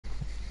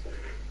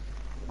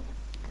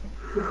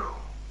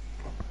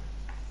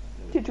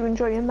Did you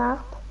enjoy your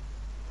nap?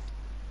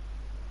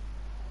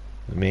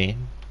 Me?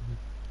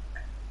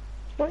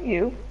 Not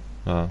you.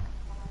 Oh.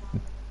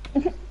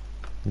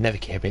 Never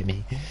care about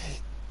me.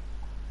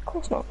 Of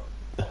course not.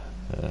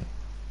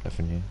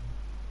 Nothing new.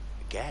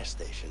 Gas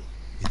station?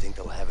 You think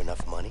they'll have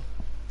enough money?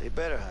 They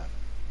better have.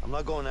 I'm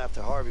not going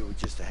after Harvey with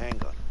just a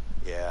handgun.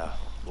 Yeah,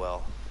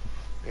 well,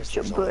 I guess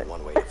Your there's only butt.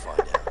 one way to find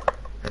out.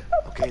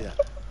 Okay then.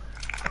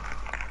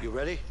 You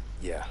ready?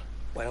 Yeah,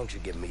 why don't you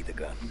give me the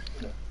gun?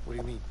 What do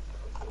you mean?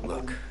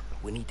 Look,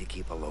 we need to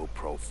keep a low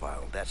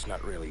profile. That's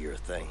not really your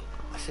thing.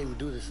 I say we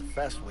do this the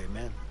fast way,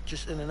 man.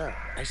 Just in and out.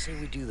 I say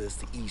we do this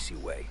the easy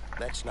way.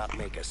 Let's not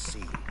make a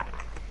scene.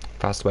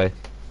 Fast way.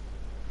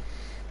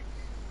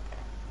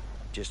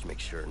 Just make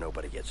sure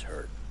nobody gets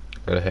hurt.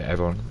 Gotta hit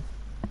everyone.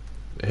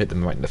 Hit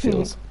them right in the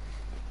feels.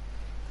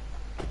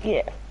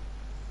 Yeah.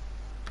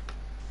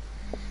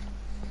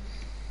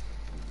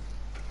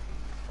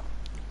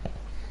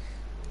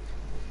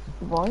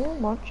 Royal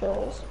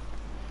Marches.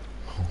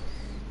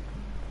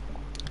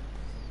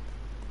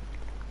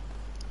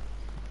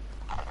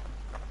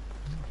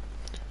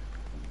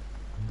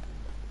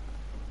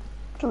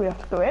 Do we have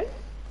to go in?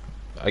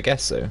 I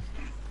guess so.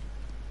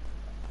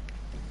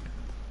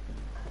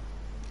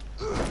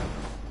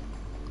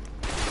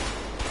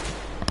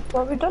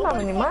 Well, we don't have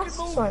any masks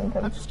or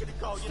anything.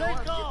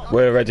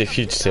 We're already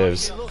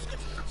fugitives.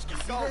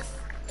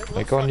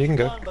 Hey, go on, you can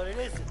go. But it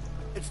isn't.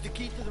 It's the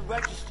key to the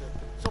register.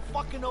 So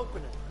fucking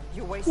open it.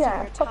 You're wasting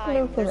Yeah, your fucking time.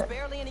 open There's it.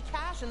 barely any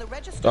cash in the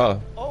register.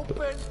 Oh,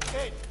 Open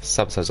it.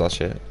 sabotage that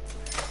shit.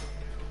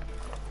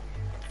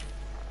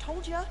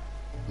 Told ya.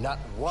 Not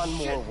one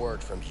more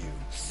word from you.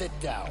 Sit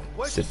down.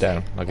 Sit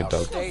down like a Now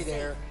dog. stay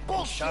there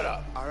and shut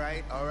up. All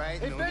right.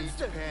 Hey, No need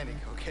to Vincent. panic,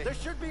 okay? There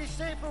should be a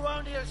safe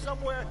around here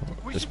somewhere.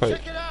 We There's should probably-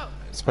 check it out.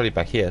 It's probably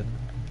back here.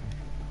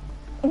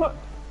 What?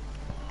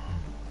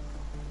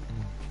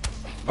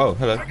 Oh,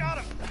 hello. I got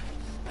him.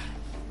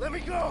 Let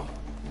me go.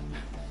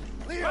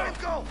 Leo, let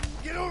him go.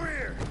 Get over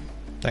here.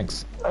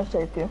 Thanks. I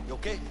saved you. You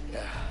okay?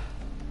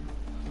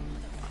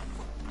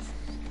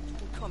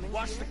 Come in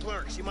Watch here. the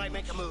clerk. She might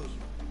make a move.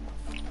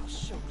 I'll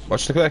show you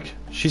Watch the clerk.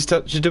 She's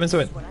doing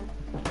something. what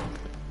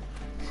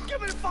I'm... Give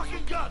me the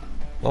fucking gun.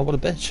 Oh, what a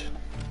bitch.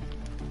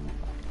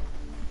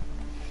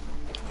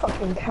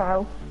 Fucking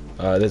cow.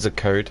 There's a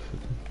code.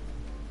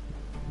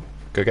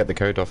 Go get the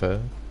code off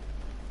her.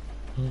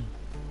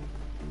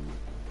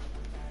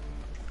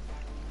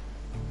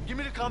 Give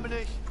me the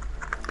combination.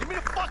 Give me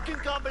the fucking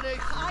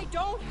combination. I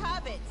don't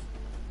have it.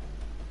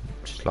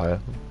 She's a liar.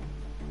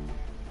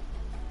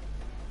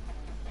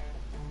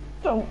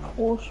 Don't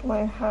force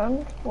my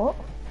hand. What?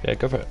 Yeah,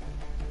 go for it.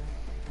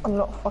 I'm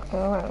not fucking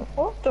around.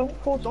 What? Don't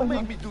force Don't my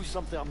make hand. me do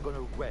something I'm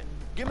gonna regret.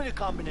 Give me the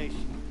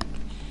combination.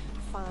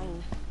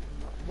 Fine.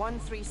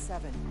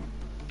 137.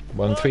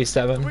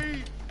 137.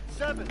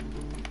 137.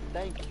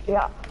 Thank you.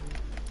 Yeah.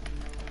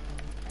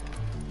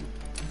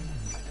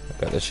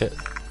 I got this shit.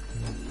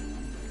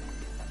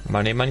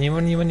 Money, money,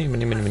 money, money,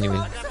 money, money, money,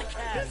 money.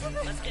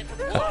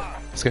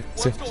 Let's go.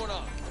 Let's go. Going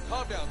on?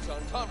 Calm down,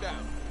 son. Calm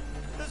down.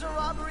 There's a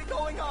robbery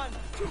going on.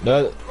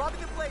 No,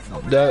 Robbing the place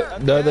over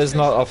no, there's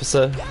not,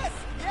 officer. Yes,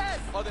 yes.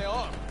 Oh, they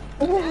are.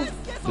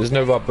 There's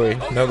no robbery.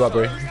 No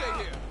robbery. Stay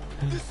here.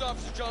 This is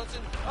Officer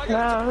Johnson. I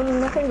got No,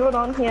 nothing going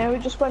on here. We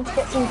just went to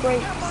get some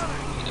grapes.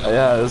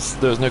 Yeah,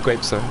 there was no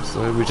grapes though,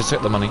 so we just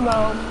took the money.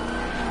 No.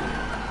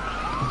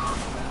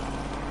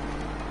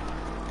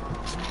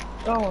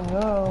 Oh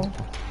no.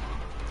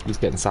 He's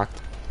getting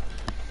sacked.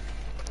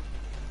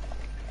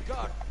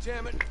 God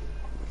damn it.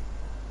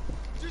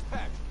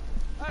 Dispatch.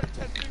 Out of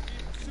 1050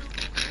 in pursuit.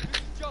 This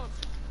is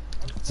Johnson.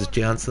 This is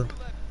Johnson.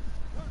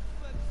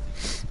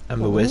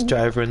 I'm the worst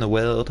driver in the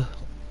world.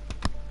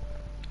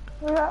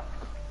 Yeah.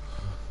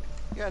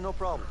 Yeah, no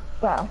problem.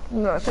 Well,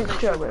 no, I think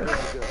Joe is.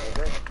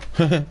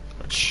 Good, okay?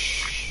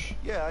 Shh.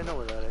 Yeah, I know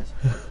where that is.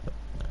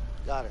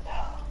 Got it.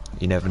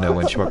 You never know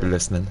when she's probably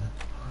listening.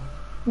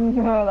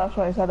 No, that's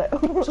why I said it.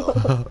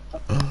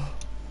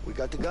 We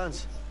got the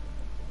guns.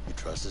 You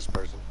trust this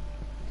person?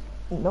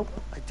 Nope.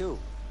 I do.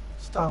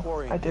 Stop Oh,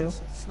 worrying. I do.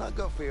 It's not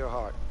good for your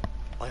heart.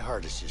 My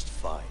heart is just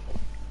fine.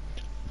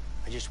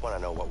 I just want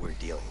to know what we're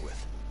dealing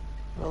with.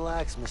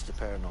 Relax, Mr.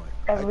 Paranoid.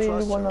 I I really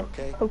trust her, want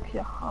to okay? poke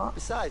your heart.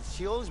 Besides,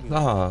 she owes me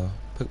one. Ah,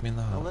 poke me in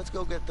the Now heart. let's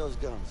go get those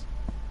guns.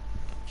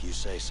 If you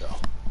say so.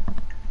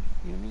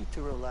 You need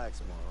to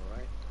relax more, all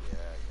right? Yeah,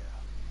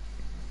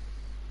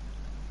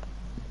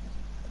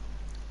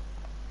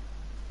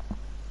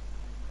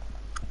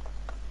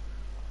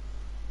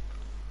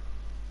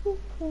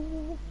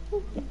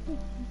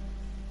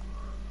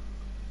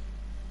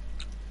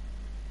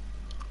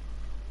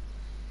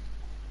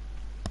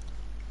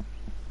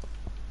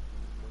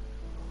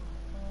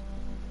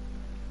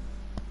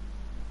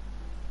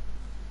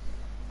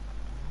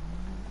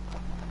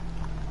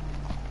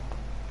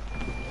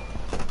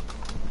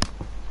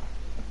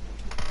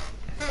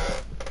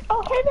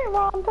 Oh, hey there,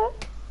 Rhonda.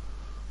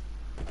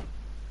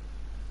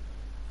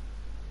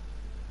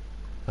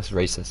 That's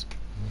racist.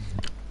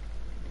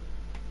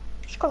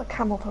 She's got a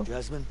camel toe.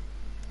 Jasmine,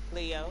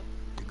 Leo,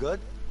 You good?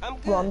 I'm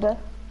good. Rhonda.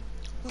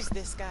 Who's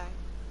this guy?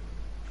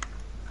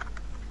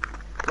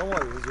 Don't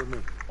worry, he's with me.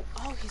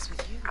 Oh, he's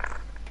with you.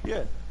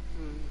 Yeah.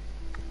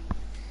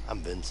 I'm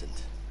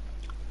Vincent.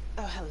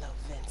 Oh, hello,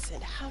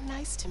 Vincent. How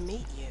nice to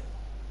meet you.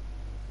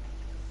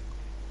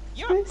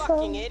 You're a Vincent.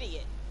 fucking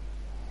idiot.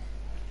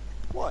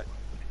 What?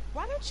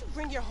 Why don't you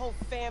bring your whole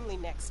family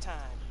next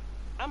time?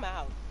 I'm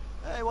out.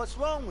 Hey, what's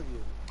wrong with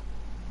you?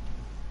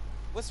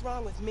 What's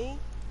wrong with me?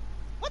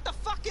 What the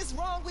fuck is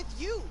wrong with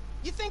you?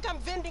 You think I'm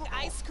vending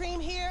ice cream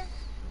here?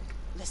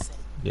 Listen,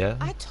 Yeah.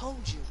 I told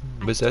you,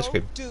 Where's I ice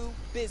cream? don't do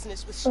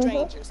business with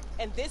strangers.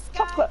 And this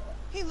guy, Chocolate.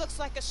 he looks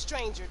like a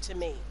stranger to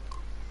me.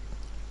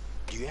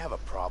 Do you have a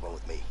problem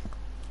with me?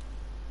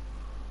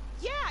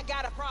 Yeah, I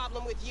got a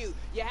problem with you.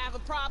 You have a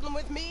problem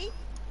with me?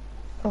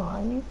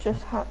 Oh, you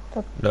just had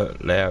to. No,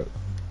 layout.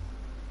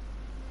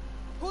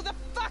 Who the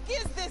fuck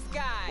is this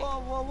guy?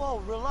 Whoa,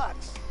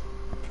 relax.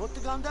 Put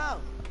the gun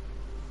down.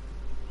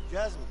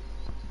 Jasmine,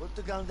 put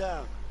the gun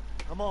down.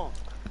 Come on.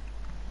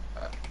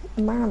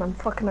 Man, I'm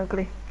fucking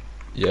ugly.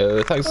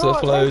 Yeah, thanks for Oh, the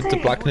follow it's to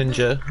okay. Black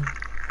Ninja.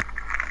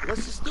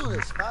 Let's just do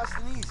this, fast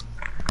and easy.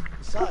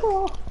 Besides,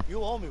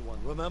 you owe me one,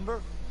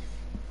 remember?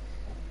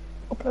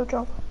 Upload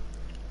job.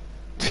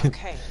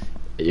 Okay.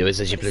 You was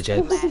as you but it's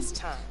the last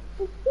time.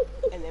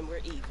 And then we're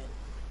even.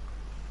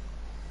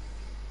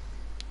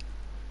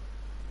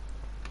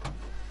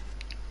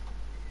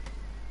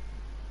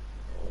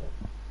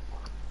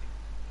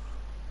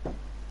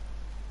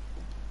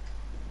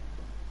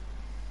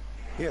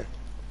 Here.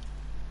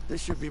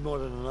 This should be more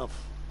than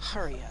enough.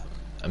 Hurry up.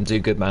 I'm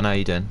doing good, man. How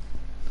you doing?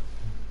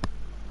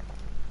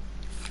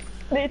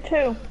 Me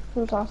too.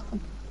 Who's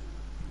asking?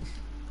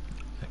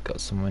 I got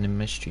someone in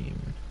my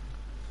stream.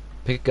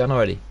 Pick a gun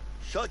already.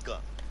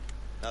 Shotgun.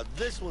 Now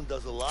this one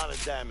does a lot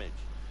of damage.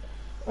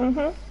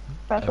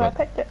 That's why I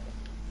picked it.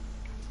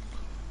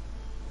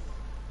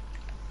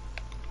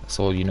 That's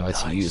all you know how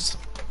to Nice. use.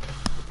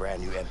 The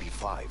brand new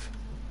MP5.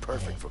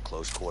 Perfect for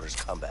close quarters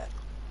combat.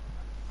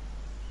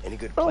 Any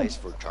good Oh. place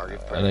for target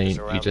And practice then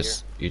you around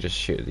just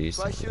shoot these.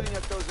 Try things. shooting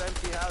at those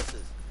empty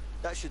houses.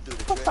 That should do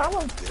the What's trick. that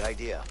one? here? Good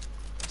idea.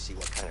 See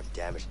what kind of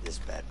damage this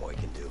bad boy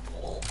can do.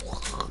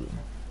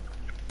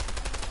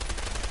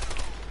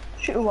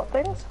 Shooting what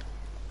things?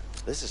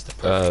 This is the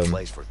perfect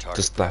place for target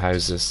Just the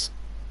houses.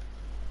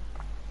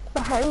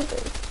 The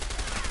houses.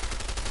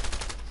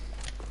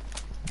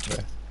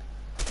 Yeah.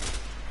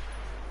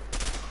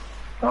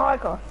 Oh, I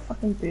got a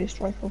fucking burst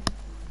rifle.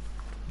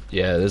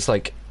 Yeah, there's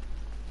like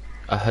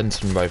a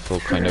hunting rifle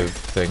kind of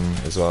thing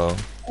as well.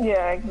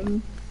 Yeah,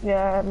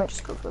 yeah, I might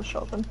just go for the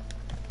shotgun.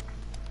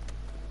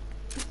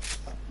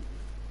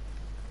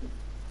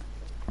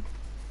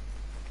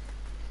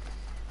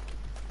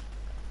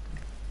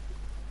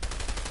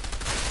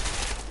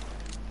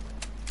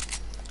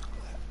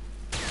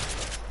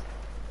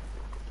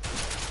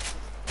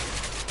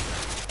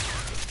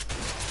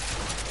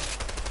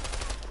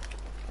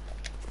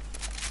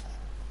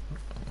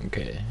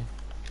 Okay.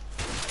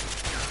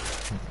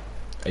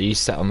 Are you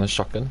set on the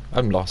shotgun?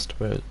 I'm lost.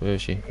 Where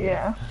is she?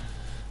 Yeah.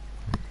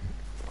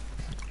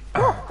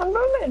 Oh, I'm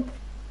rolling.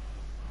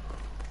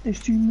 This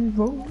team is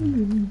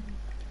rolling.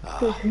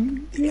 The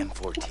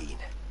M14.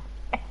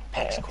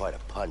 Packs quite a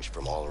punch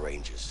from all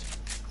ranges.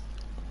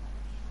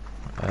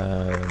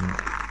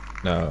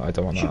 No, I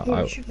don't want that.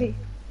 I Shoot me.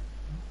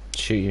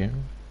 shoot you.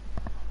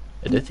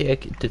 Did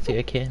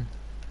I can?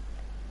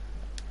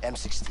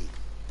 M16.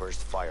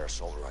 Burst fire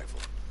assault rifle.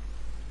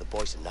 The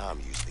boys in Nam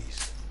use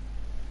these.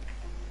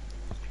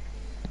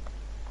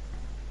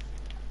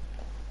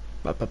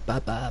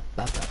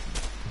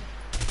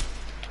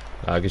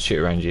 I can shoot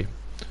around you.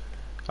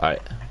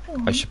 Alright.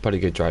 I should probably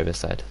go driver's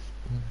side.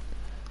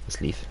 Let's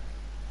leave.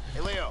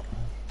 Hey, Leo.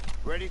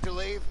 Ready to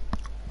leave?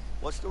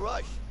 What's the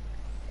rush?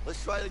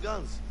 Let's try the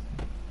guns.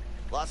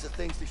 Lots of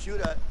things to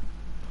shoot at.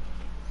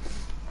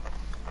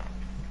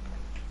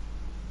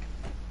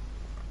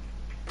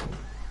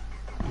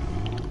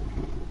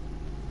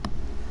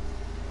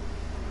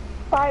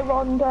 Bye,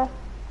 Rhonda.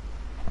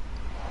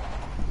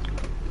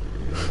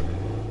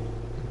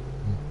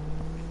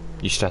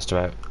 You stressed her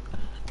out.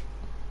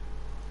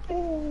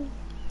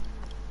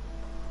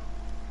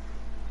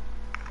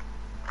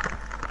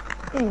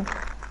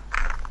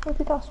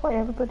 Maybe that's why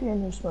everybody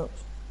in here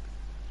smokes.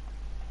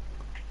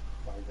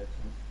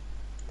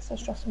 Because I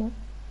stress them out.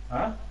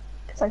 Huh?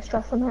 Because I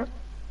stress them out.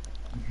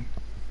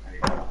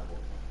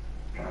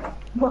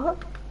 What?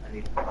 I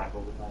need to back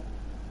over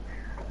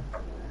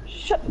that.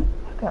 Shut the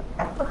fuck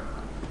up.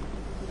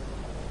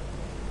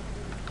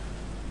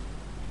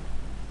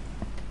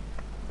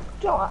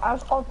 Do you know what? I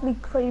was oddly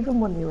craving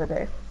one the other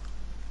day.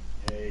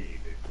 Yeah, you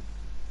do.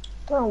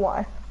 Don't know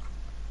why.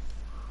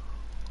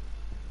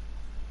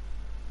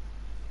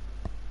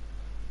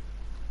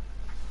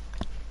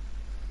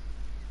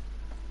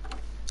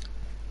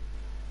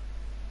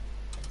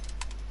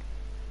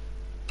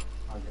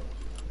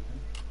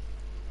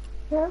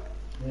 Yeah?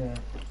 Yeah.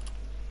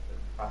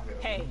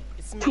 Hey,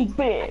 it's me. Too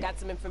big. I got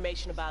some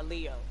information about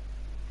Leo.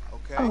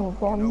 Okay. Oh, You know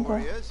where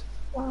Rhonda. he is?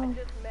 Wow.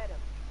 Just met him.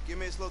 Give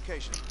me his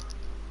location.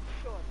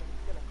 sure that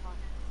he's gonna harm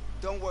you.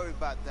 Don't worry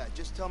about that.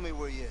 Just tell me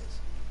where he is.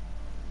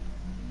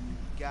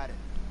 Got it.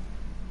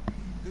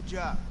 Good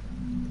job.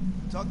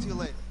 Talk to you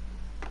later.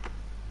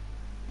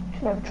 You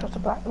should never trust a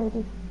black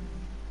lady.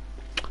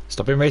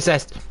 Stop being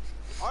racist.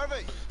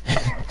 Harvey!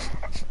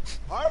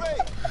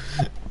 Harvey!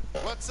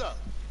 What's up?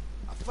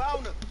 I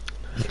found him.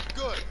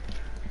 Good.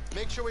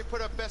 Make sure we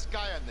put our best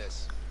guy on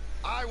this.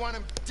 I want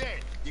him dead.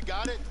 You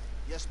got it?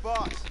 Yes,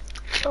 boss.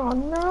 Oh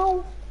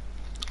no.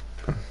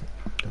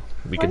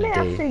 We're Why am I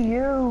gonna after do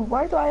you?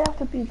 Why do I have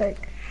to be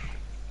like...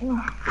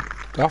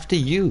 after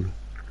you,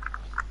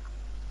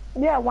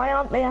 Yeah, why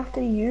aren't they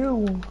after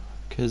you?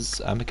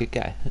 cause I'm a good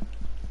guy.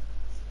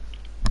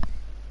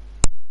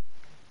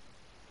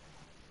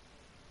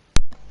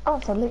 Oh,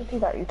 it's a link to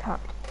that you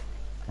tapped.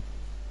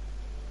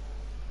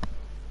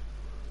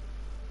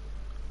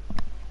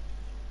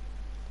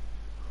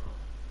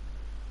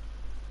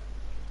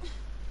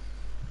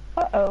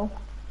 Uh-oh.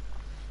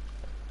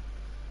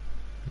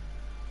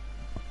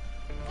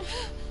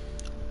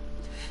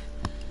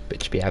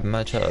 Bitch, be having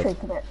my She's child.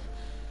 faking it.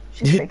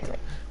 She's faking it.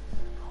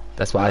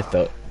 That's what I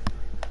thought.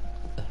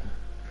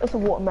 It's a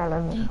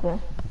watermelon, isn't it?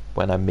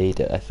 When I made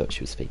it, I thought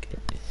she was faking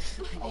it.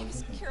 My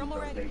name's Carol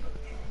Moretti.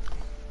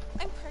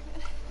 I'm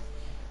pregnant.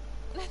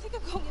 And I think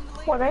I'm going into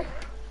labor. What, eh?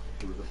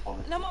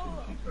 And I'm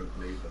all...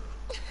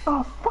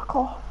 Oh, fuck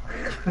off.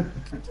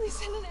 Please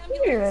send an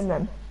You're ambulance. in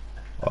then.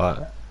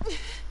 What?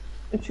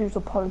 If she was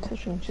a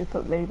politician, she'd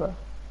put Labour.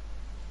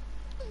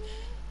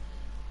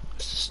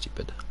 It's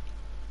stupid.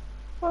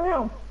 Oh,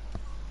 yeah.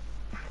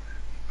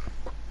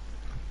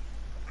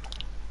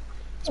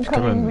 I'm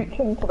become kind of a-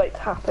 reaching to like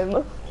tap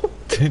him.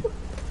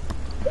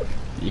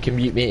 You can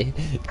mute me.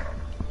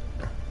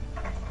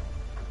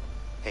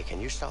 Hey, can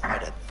you stop by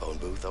that phone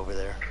booth over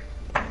there?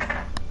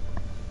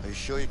 Are you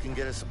sure you can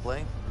get us a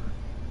plane?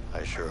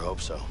 I sure hope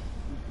so.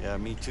 Yeah,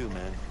 me too,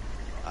 man.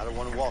 I don't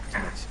want to walk to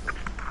Mexico.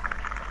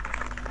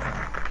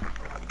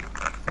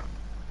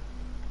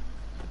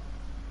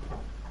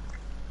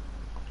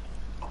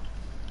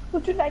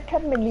 Would you like a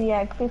mini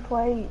egg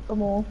before I eat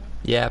them all?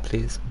 Yeah,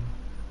 please.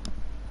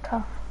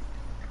 Tough.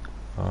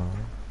 Oh.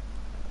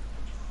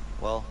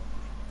 Well,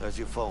 there's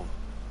your phone.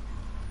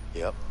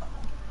 Yep.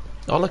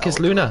 Oh, look, it's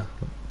Luna.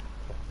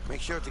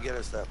 Make sure to get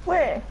us that.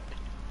 Where?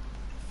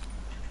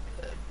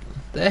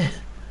 There.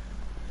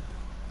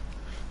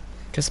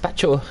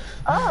 Gazpacho.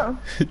 Oh,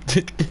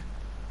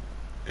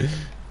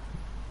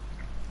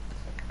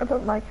 I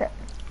don't like it.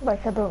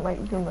 Like, I don't like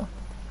Luna.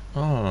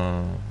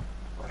 Oh.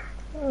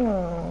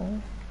 Hmm.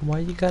 Why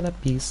you gotta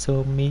be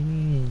so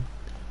mean?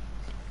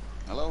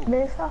 Hello?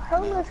 There's a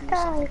homeless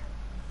guy.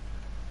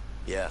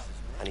 Yeah,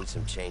 I need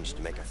some change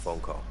to make a phone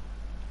call.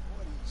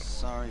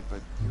 Sorry, but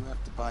you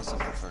have to buy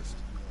something first.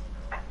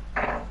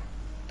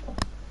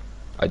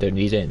 I don't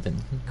need anything.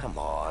 Come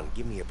on,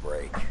 give me a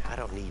break. I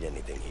don't need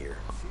anything here.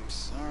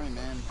 Sorry,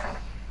 man.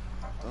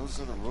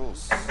 Those are the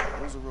rules.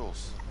 Those are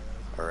rules.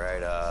 All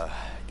right,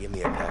 give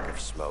me a pack of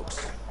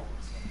smokes.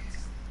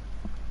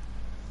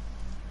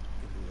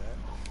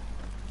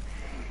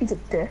 He's a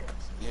dick.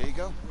 Here you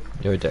go.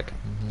 You're a dick.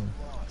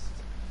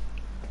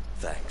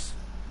 Thanks.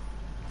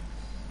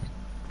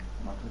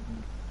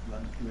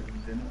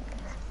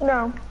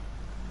 No.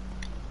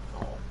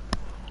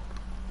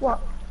 What?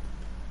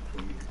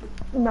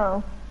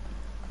 No.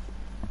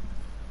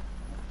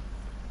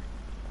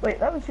 Wait,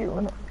 that was you,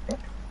 wasn't it?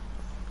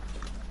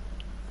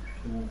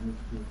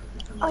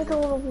 I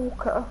don't want to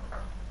walk it up.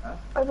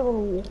 I don't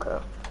want to walk it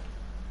up.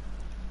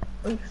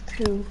 It was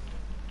too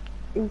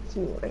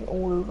itchy and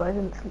all over. I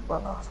didn't sleep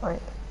well last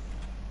night.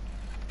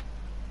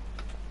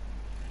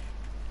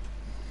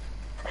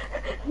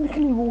 Look at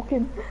me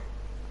walking.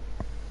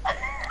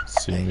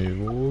 See me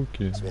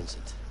walking. It's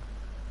Vincent.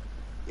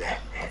 Yeah,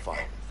 I'm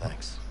fine.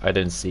 Thanks. I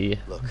didn't see.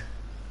 Look,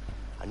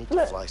 I need to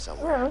Look, fly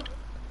somewhere.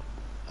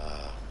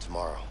 yeah.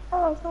 Tomorrow.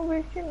 Oh, it's not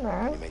working Can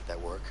now. you make that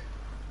work?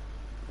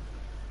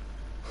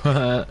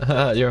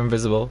 You're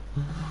invisible.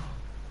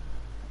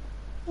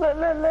 Look.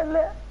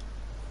 Can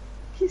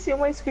you see on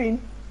my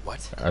screen?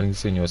 What? I can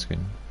see on your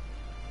screen.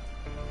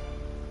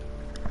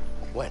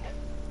 When?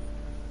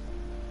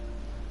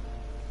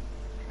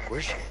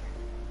 Where's she?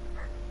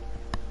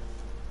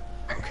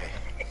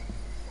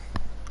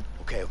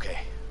 Okay.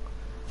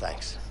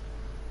 Thanks.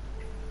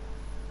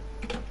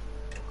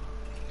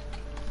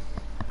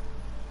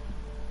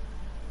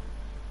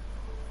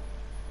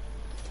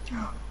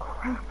 Oh,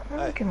 crap. I'm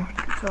Hey, gonna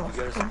have to get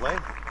You get us a off. plane?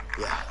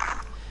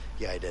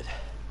 Yeah, I did.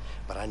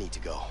 But I need to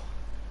go.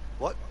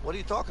 What? What are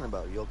you talking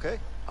about? You okay?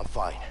 I'm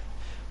fine.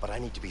 But I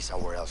need to be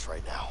somewhere else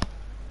right now.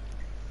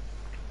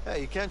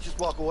 Hey, you can't just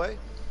walk away.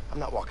 I'm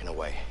not walking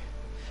away.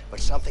 But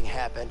something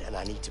happened and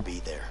I need to be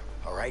there.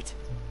 All right?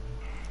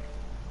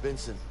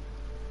 Vincent.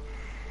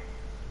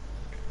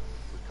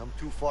 We've come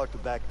too far to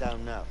back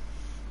down now.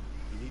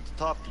 You need to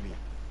talk to me.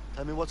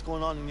 Tell me what's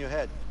going on in your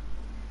head.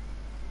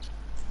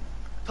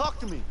 Talk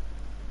to me.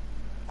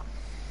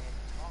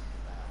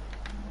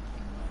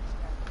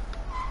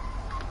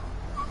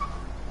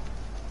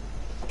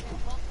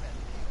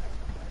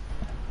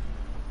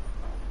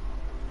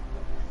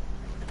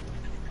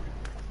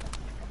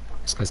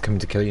 This guy's coming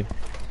to kill you.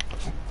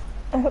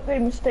 I hope they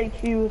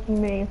mistake you with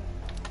me.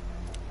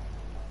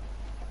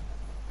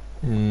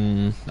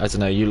 I don't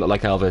know, you look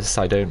like Elvis,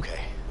 I don't. Okay,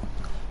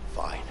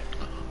 fine.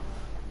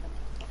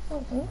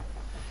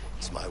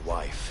 It's my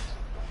wife.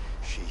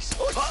 She's...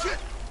 Oh, shit!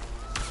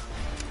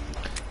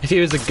 If he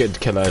was a good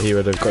killer, he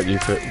would have got you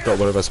for, got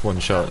one of us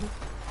one shot.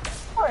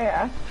 Oh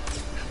yeah.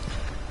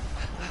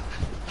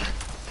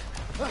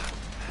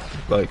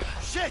 Like,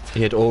 Shit!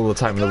 he had all the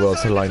time in the world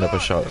to line up a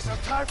shot. There's no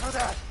time for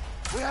that.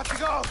 We have to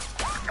go.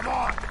 Come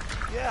on.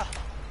 Yeah.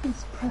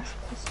 He's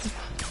precious.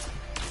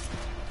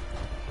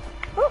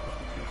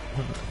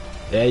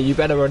 Yeah, you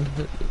better run.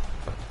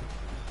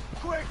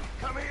 Quick,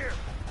 come here.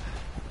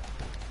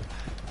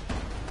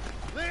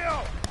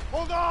 Leo,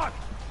 hold on.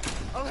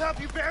 I'll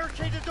help you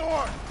barricade the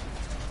door.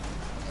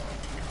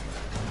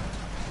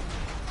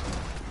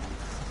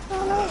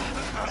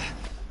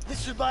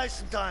 This should buy us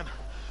some time.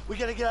 We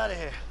gotta get out of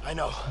here. I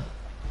know.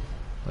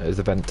 There's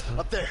the vent.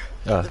 Up there.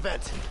 Ah. The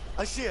vent.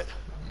 I see it.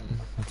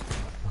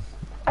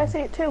 I see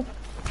it too.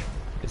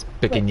 It's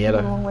big Wait, and the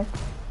yellow. wrong way.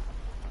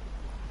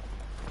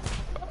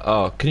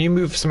 Oh, can you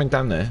move something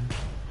down there?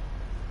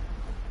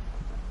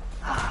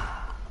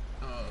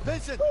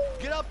 Vincent,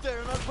 get up there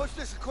and I'll push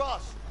this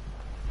across.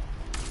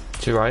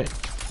 To your right.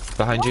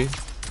 Behind you.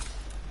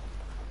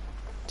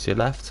 To your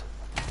left.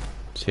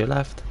 To your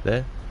left.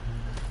 There.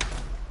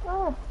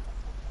 Oh.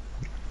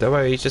 Don't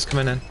worry, he's just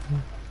coming in.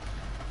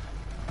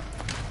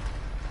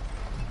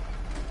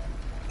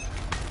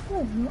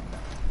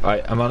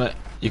 Alright, I'm on it.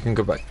 You can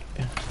go back.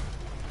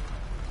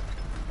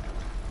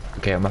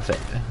 Okay, I'm off it.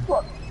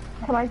 What?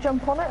 Can I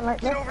jump on it like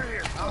this? Get over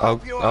here. I'll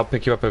help you I'll up.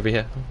 pick you up over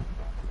here.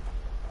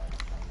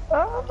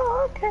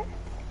 Oh, okay.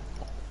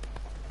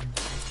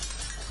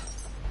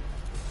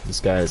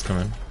 This guy is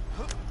coming.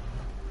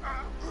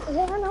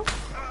 Yeah, I know.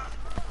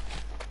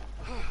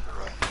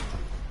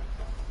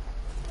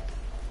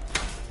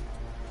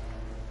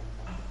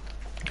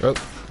 Oh.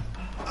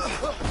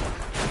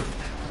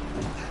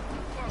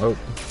 Oh.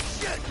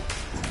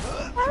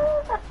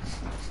 Ah,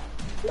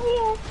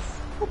 yes.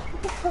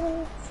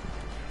 Please.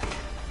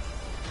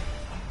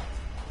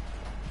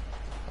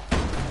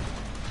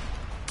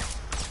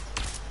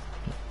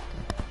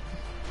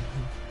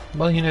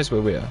 Well, he knows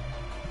where we are.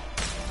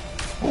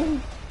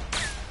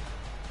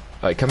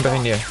 Alright, come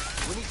behind you.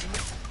 We need to...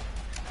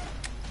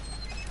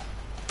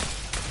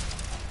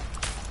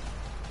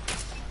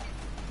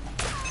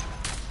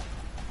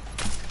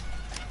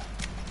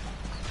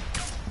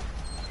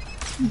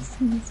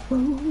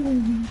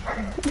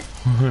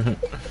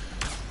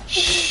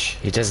 Shh,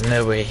 he doesn't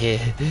know we're here.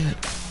 We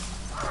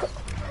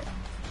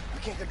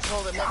can't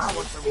control the next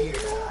one from here.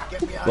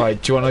 Get me out.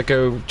 Right, do you wanna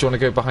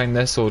go behind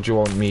this, or do you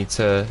want me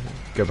to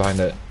go behind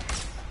it?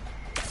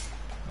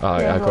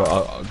 Alright, Yeah, I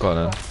got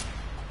on.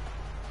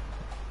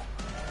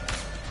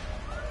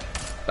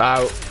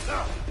 Ow.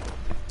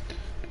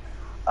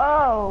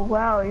 Oh,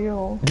 wow,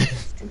 you're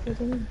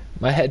stupid.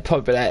 My head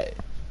popping out.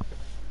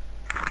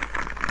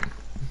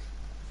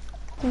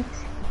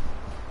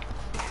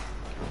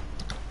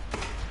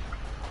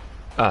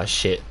 Ah,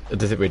 shit. I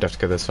didn't think we'd have to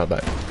go this far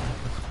back.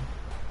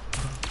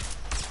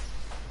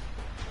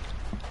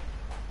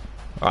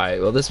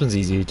 Alright, well this one's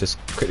easy. Just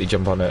quickly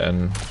jump on it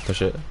and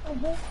push it.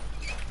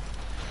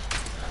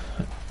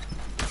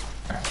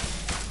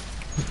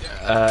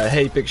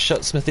 Hey, big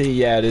shot Smithy.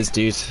 Yeah, it is,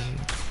 dude.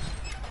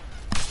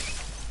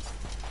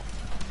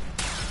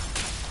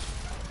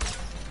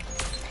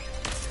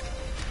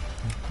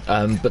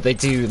 But they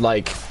do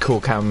like cool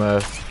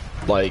camera,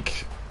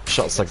 like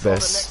shots like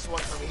this.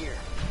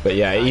 But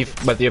yeah,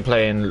 whether you're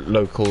playing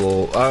local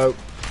or oh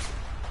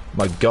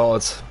my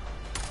god.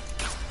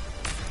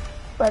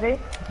 Ready?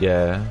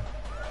 Yeah.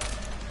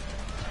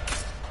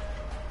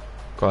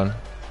 Go on.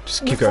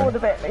 Just keep Move going. forward a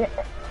bit,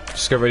 yeah.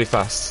 Just go really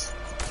fast.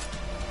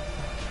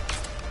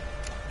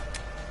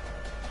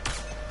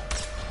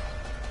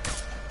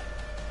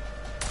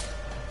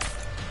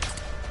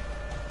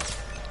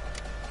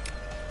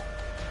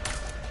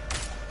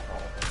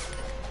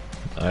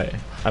 Alright,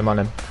 I'm on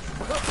him.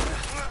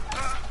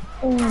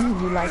 Ooh,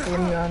 you like it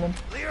when you're on him.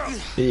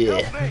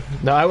 Yeah.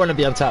 No, I want to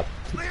be on top.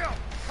 Leo,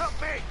 help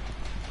me.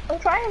 I'm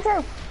trying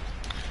to.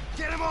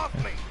 Get him off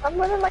me. I'm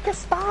running like a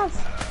spaz.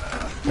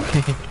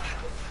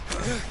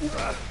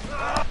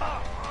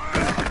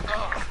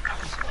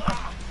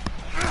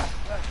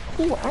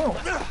 Ooh, ow.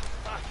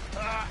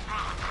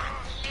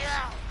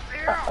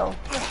 Uh-oh.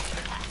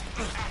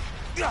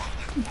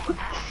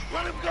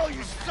 Let him go,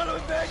 you son of a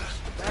bitch.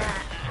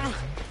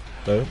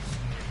 No.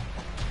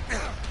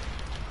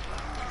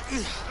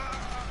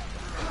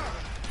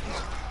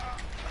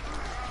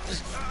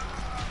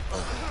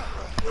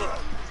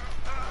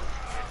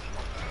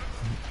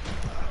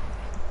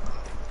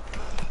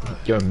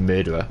 You're a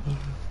murderer.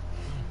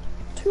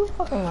 Too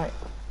fucking right.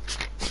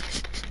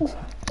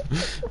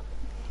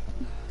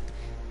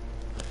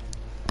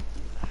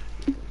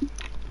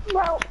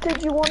 Well,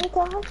 did you want to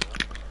die?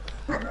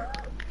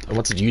 I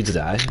wanted you to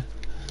die.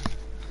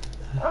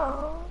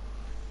 Oh,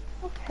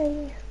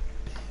 okay.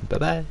 Bye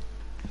bye.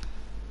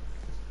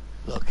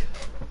 Look,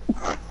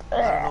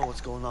 I don't know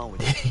what's going on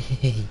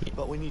with you,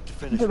 but we need to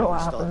finish don't know what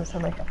we what happens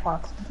started. to make a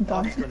fart.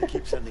 Bobby's gonna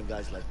keep sending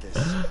guys like this.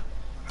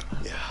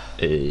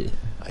 Yeah,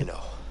 I know.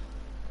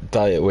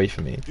 Die away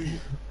from me. Do you?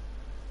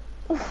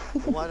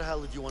 Then why the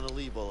hell did you want to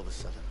leave all of a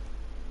sudden?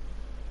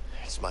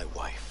 It's my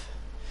wife.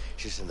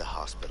 She's in the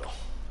hospital.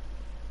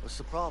 What's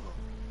the problem?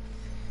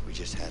 We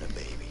just had a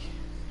baby.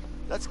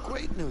 That's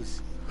great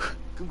news.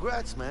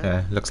 Congrats, man.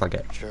 Yeah, looks like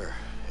it. Sure,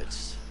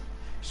 it's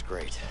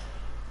great.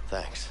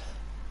 Thanks.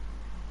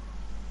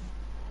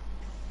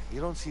 You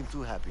don't seem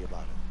too happy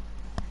about it.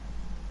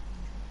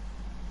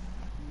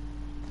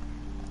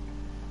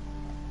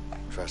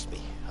 Trust me,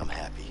 I'm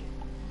happy.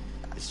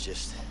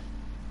 It's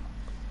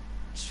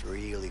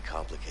really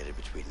complicated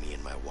between me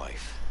and my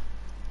wife.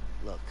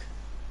 Look,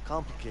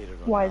 complicated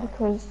or Why? not,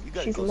 Because you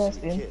gotta she's a go see your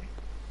lesbian. kid.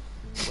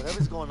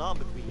 Whatever's going on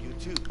between you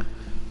two.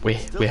 We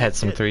had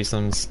some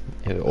threesomes.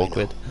 It was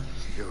awkward.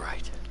 You're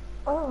right.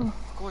 Oh.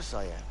 Of course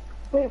I am.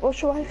 Wait,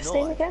 what's your wife's No,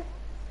 name I- again?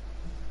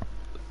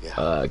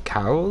 Yeah.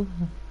 Carol?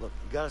 Look,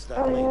 you gotta stop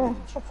Oh playing yeah,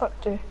 with I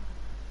fucked you.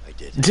 I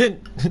did.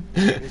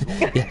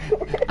 Yeah.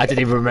 I didn't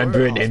even remember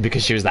her name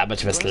because she was that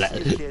much of a Go see your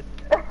slut. kid,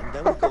 and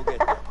then we go get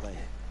that plan.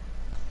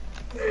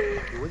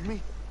 You with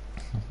me?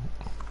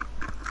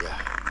 Yeah.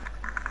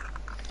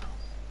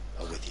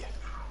 I'm with you.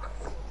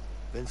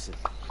 Vincent,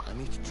 I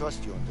need to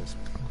trust you on this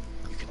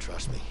one. You can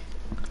trust me.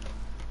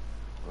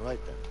 All right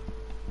then.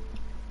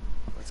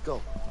 Let's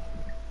go.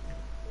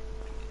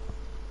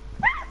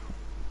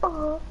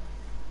 Oh.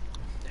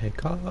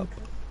 Hiccup.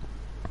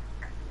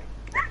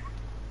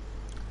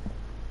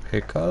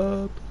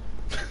 Hiccup.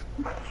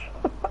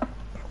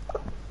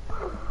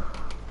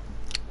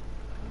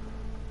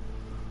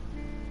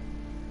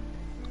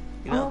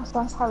 You know, Oh, so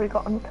that's how we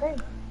got on the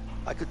plane.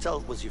 I could tell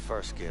it was your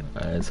first kid.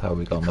 That's how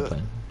we got on the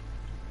plane.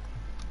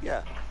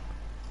 Yeah.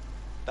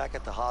 Back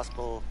at the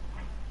hospital,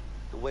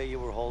 the way you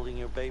were holding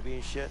your baby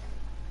and shit.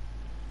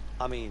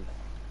 I mean,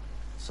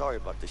 sorry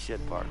about the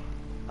shit part.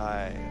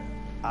 I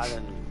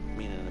didn't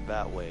mean it in a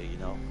bad way, you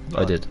know.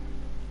 I did.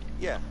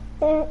 Yeah.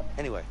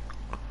 Anyway,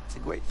 it's a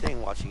great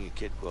thing watching your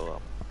kid grow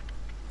up.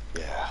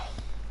 Yeah.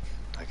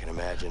 I can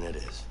imagine it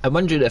is. I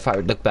wondered if I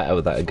would look better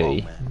without a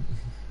goatee.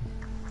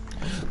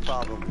 What's the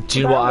problem? Do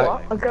you know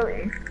what A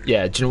goatee?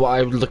 Yeah, do you know what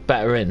I would look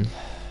better in?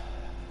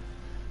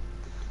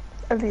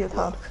 A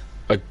leotard.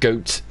 A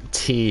goat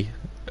tee.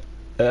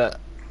 Yeah.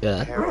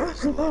 Hair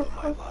is the love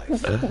of my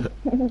life.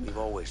 We've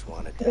always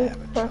wanted to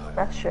have a child.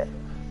 That shit.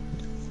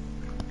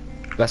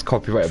 That's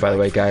copyrighted, by the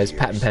way, guys.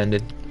 Patent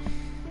pending.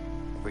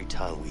 Every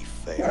time we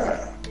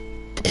failed,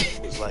 it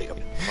was like a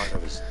part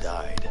of us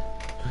died.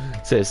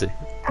 Seriously.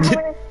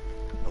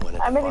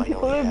 How many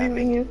people are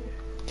viewing you?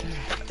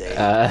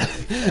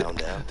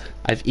 Found out.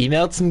 I've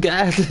emailed some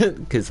guys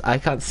because I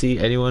can't see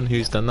anyone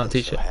who's done that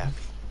t-shirt.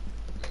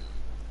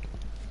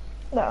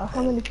 No,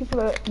 how many people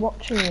are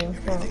watching you?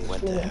 Everything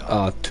went to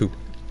hell. 2.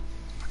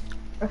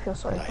 I feel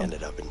sorry I for them.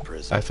 ended up in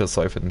prison. I feel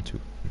sorry for them too.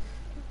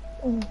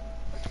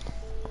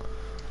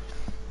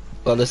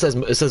 Well, it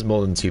says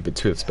more than 2, but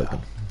 2 have spoken.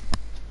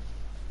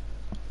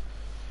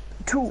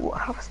 2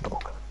 have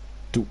spoken.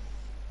 2.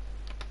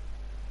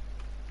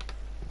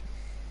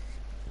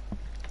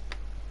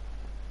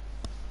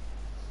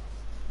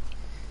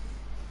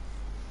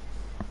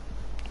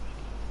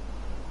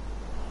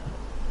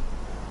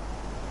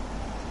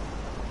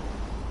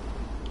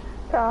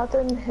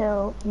 Garden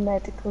Hill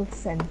Medical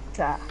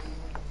Center.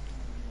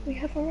 We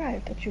have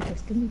arrived at your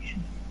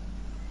destination.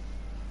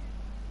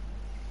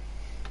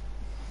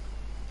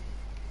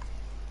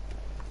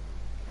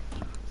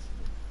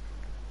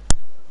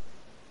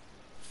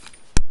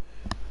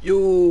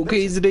 Yo,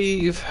 Casey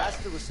Dave.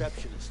 Ask the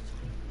receptionist.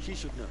 She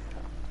should know.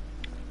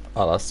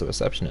 I'll ask the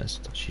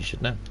receptionist. She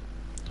should know.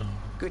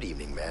 Good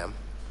evening, ma'am.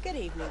 Good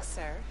evening,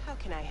 sir. How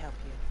can I help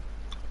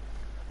you?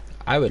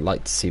 I would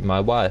like to see my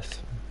wife.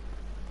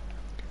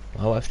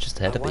 My wife just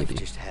had a My wife baby.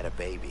 just had a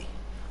baby.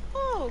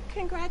 Oh,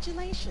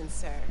 congratulations,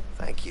 sir.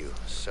 Thank you.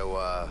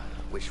 So,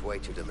 which way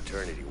to the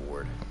maternity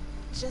ward?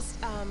 Just,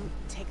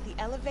 take the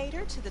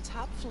elevator to the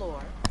top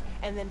floor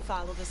and then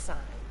follow the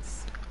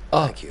signs.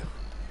 Oh, Thank you.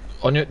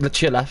 on your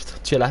to your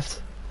left, to your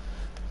left,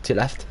 to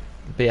your left.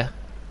 But yeah,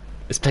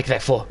 it's pick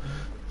that 4.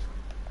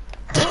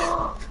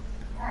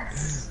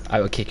 I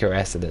will kick your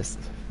ass in this.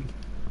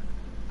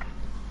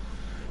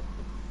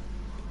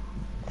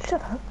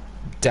 Shut up.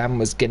 Dan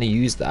was gonna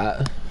use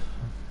that.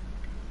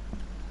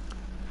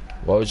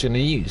 What was you gonna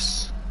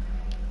use?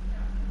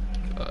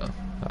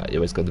 You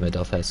always got the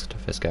middle first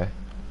guy.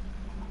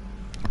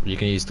 You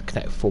can use the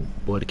Connect 4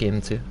 board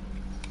again too.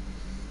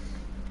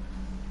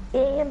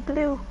 And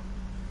blue.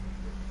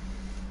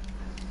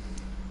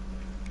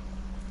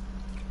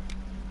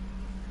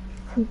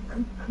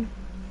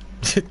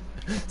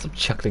 Stop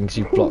chuckling because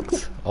you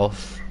blocked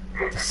off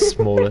the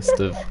smallest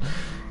of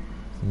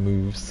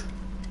moves.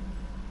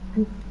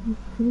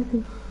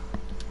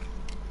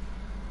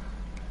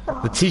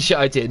 The t-shirt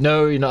idea.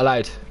 No, you're not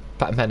allowed.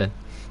 Patent pending.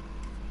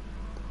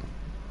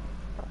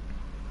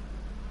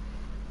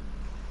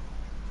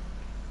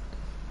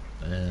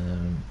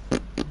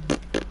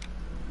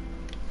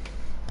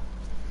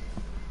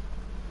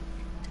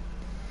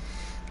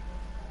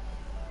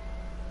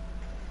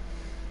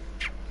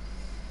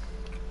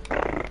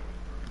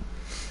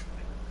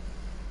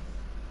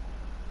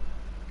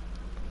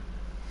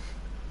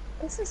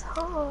 This is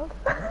hard.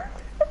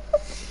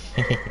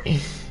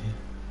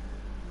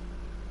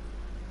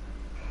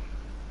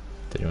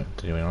 Do you want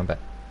to bet?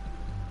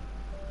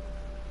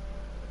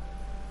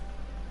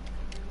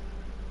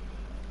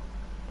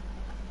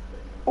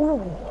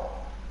 Ooh.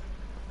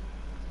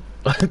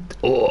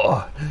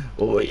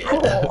 oh yeah.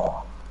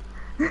 Oh.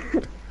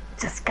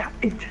 Just got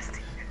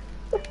interesting.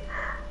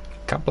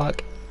 Cat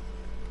black.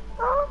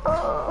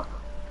 Oh.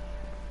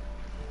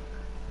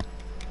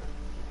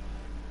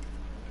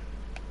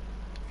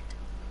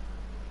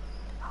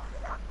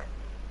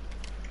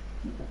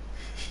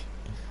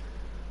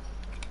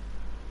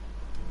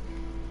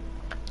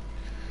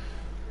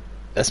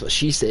 That's what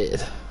she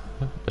said.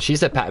 She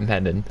said patent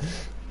pending.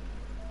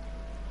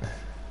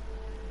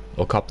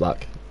 Or cop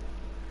black.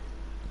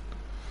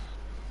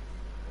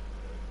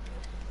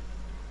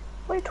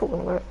 What are you talking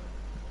about?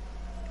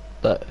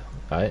 But,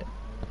 right?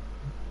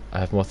 I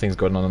have more things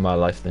going on in my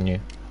life than you.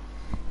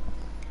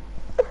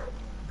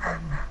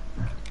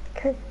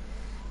 Okay.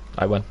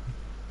 I win.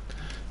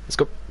 Let's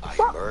go. I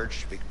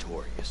emerged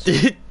victorious.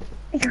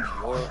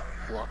 Your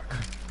luck.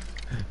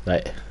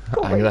 Right.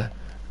 I'm gonna...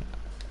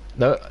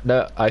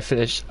 No, I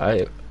finished.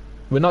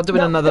 We're not doing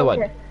another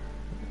one.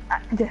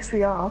 Yes,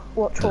 we are.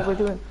 Watch what we're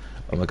doing.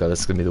 Oh my god, this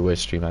is gonna be the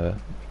worst stream ever.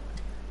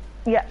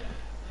 Yeah.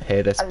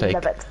 Hey, let's play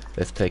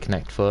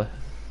Connect 4.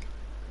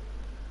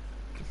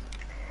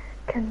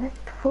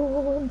 Connect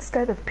 4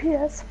 instead of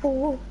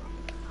PS4.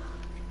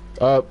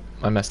 Oh,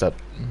 I messed up.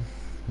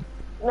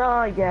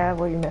 No, yeah,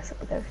 well you mess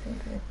up with everything,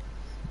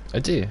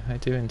 do you? I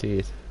do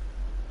indeed.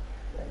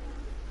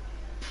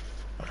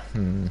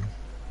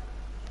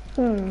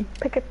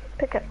 Pick it.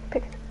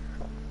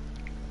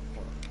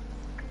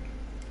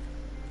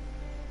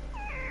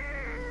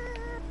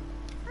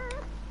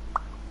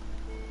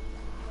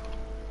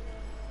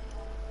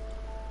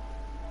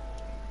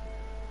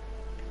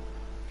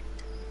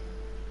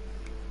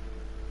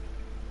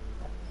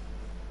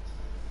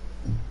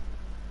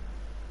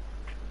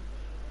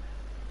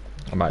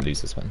 I might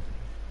lose this one.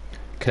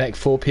 Connect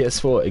 4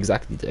 PS4,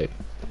 exactly, dude.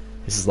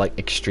 This is like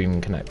extreme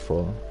Connect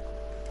 4.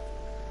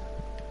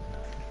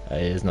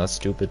 It is not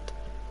stupid.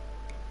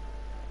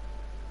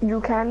 You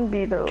can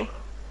be though.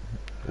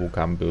 You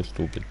can be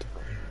stupid.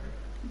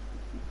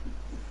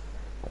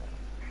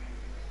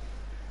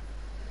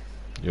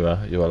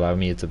 You allow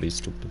me to be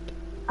stupid.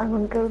 I'm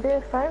gonna go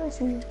there, find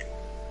you.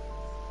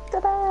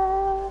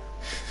 Ta-da!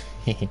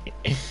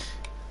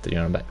 Do you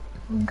want to bet?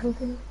 I'm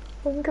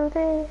gonna go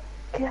there.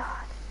 God.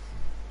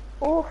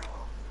 Oh.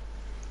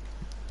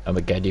 Oh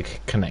my god, you can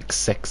connect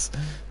 6.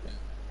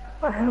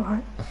 I don't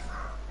know.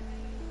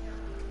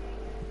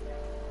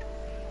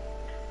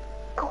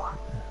 Go on.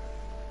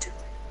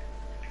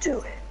 Do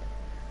it.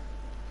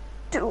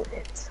 Do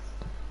it.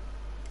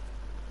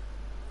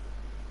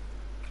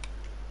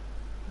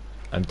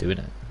 I'm doing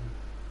it.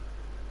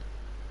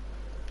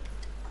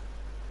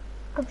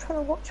 I'm trying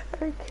to watch it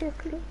very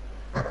carefully.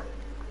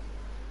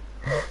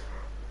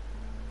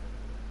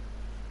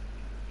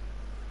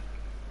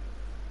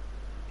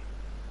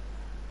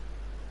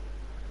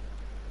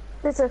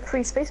 There's a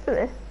free space for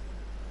there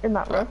in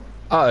that row.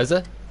 Oh, is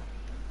it?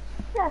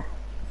 Yeah.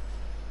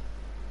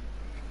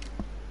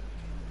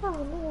 Oh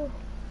no.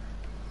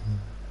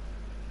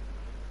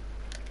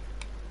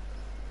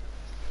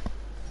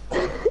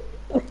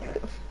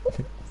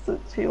 So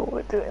chill what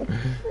we're doing.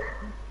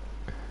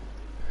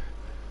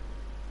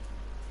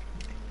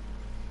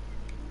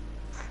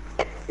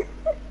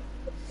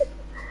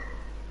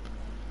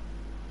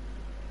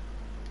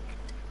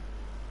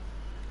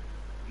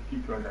 You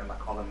keep going down that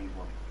column you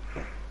want.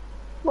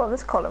 What,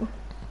 this column?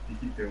 You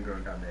keep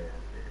going down there.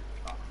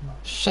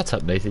 Shut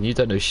up, Nathan. You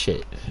don't know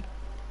shit.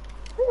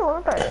 What do you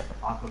want about it?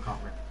 Arkle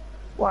can't win.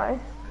 Why?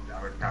 And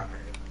our can't win.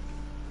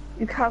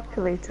 You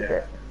calculated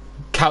it.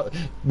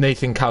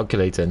 Nathan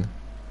calculating.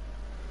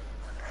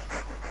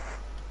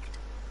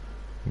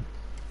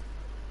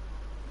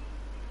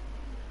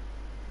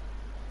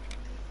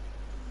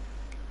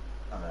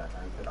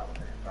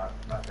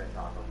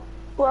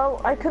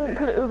 Well, I couldn't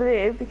put it over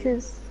there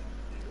because...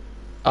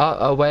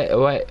 Oh, wait.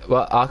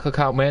 Well, Arkle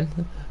can't win?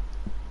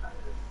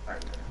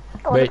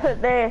 I want to put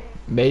it there.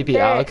 Maybe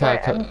there, Arkle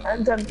right,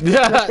 I'm done.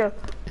 Yeah. Let's go.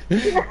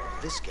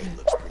 This game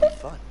looks pretty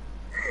fun.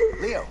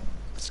 Leo,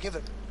 let's give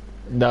it.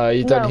 No,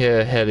 you don't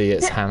hear Hilly,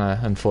 it's Hannah,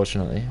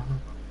 unfortunately.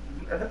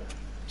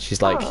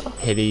 She's like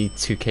Hilly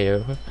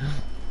 2KO.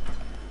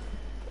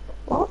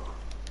 What?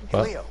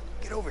 Hey, Leo,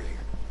 get over here.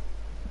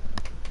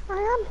 I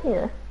am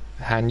here.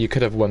 Han, you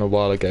could have won a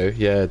while ago.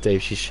 Yeah,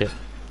 Dave, she's shit.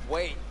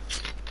 Wait.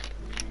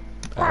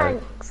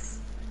 Thanks.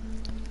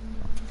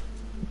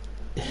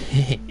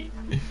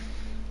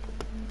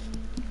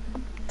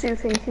 Do you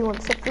think he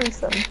wants a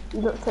threesome? He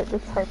looks like the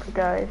type of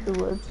guy who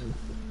would.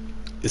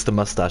 It's the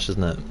mustache,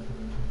 isn't it?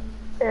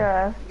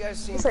 Yeah. You guys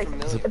seem It's like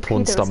familiar. It's a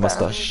porn star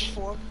mustache.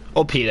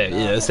 Oh, Peter,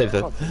 yeah, same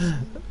thing.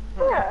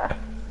 Yeah.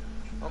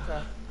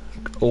 Okay.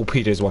 All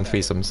Peters want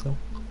threesomes, so.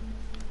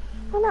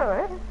 I know,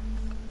 right?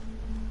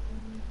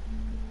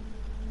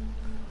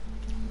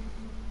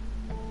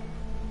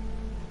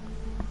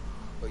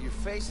 But your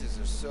faces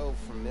are so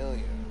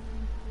familiar.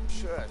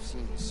 sure I've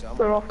seen you somewhere.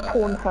 They're off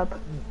Pornhub.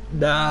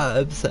 Nah,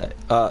 I'm sorry.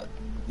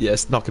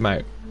 Yes, knock him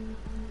out.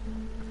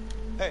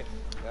 Hey.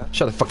 Yeah?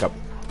 Shut the fuck up.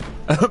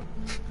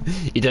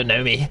 You don't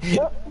know me.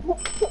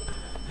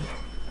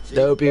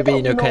 No,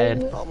 baby, no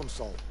can. Problem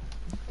solved.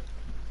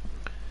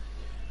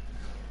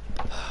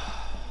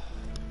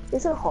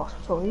 He's in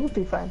hospital, he'll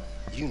be fine.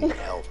 You need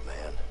help,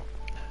 man.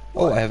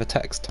 Oh, I have a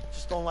text.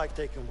 Just don't like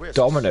taking risks.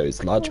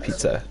 Domino's, large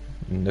pizza.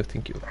 No,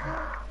 thank you.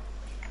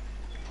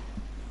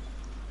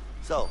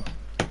 So,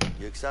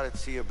 you excited to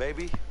see your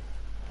baby?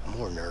 I'm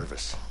more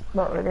nervous.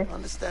 Not really.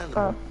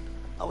 Understandable.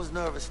 I was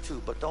nervous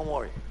too, but don't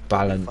worry.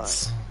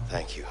 Balance.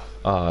 Thank you.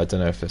 Oh, I don't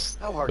know if this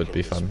How hard would can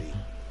be this fun. be?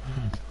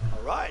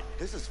 All right,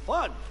 this is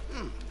fun.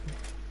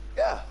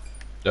 Yeah.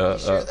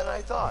 Easier than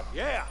I thought.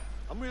 Yeah,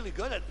 I'm really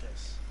good at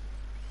this.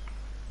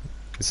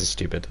 This is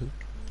stupid.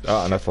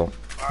 Oh, and I fall.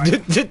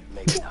 Maybe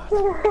not.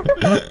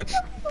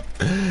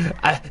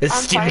 It's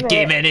a stupid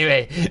game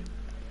anyway.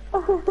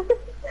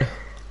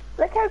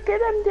 Look how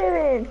good I'm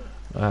doing.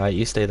 Alright,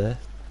 you stay there.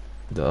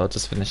 I'll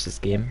just finish this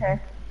game. Okay.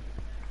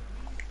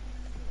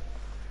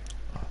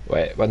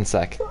 Wait, 1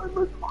 sec. I'm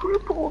a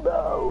cripple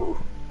now.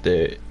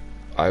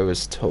 I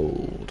was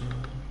told.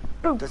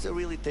 Does it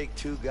really take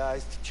 2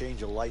 guys to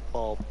change a light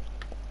bulb?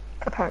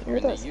 Apparently In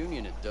it the does.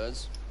 union it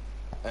does.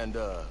 And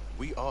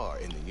we are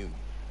in the union.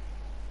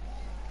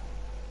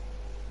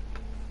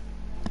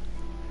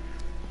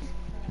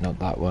 Not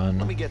that Let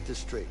me one. get this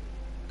straight.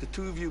 The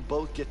 2 of you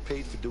both get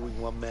paid for doing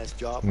one man's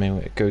job? I mean,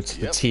 wait, go to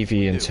the Yep,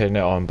 TV and do. turn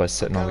it on by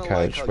sitting on the Kinda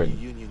like couch. how Wait,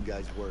 you union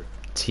guys work.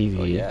 TV.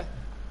 Oh yeah?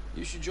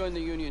 You should join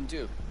the union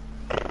too.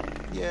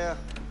 Yeah.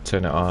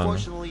 Turn it on.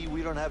 Unfortunately,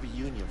 we don't have a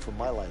union for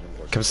my line of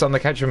work. Come sit on the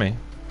couch with me.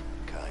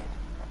 Kind.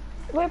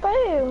 Where about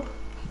you?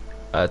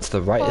 To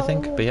the right, I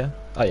think. But yeah.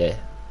 Oh yeah.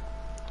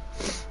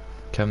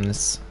 Come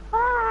this.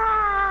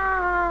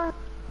 Ah!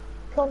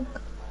 Plonk.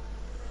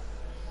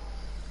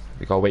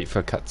 We gotta wait for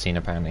a cutscene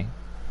apparently.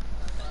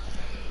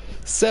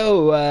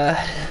 So,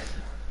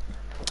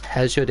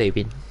 how's your day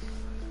been?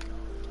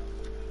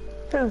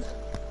 Whose?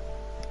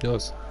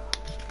 Yours?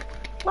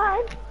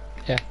 Mine?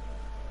 Yeah.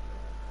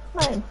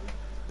 Mine.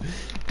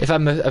 If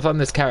I'm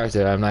this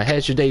character, I'm like,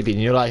 how's your day been?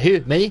 And you're like,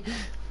 who? Me?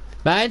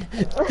 Mine?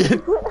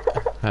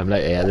 I'm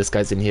like, yeah, this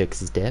guy's in here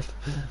because he's deaf.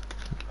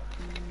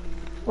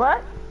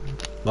 What?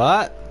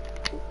 What?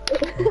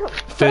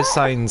 First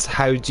signs,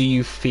 how do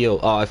you feel?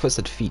 Oh, I first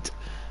said feet.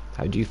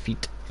 How do you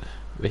feet?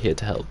 We're here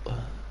to help.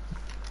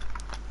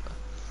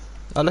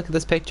 Oh, look at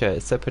this picture.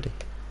 It's so pretty.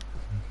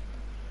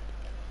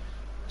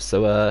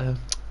 So,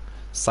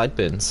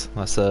 sideburns.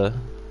 That's,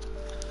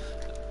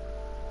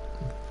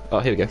 Oh,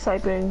 here we go.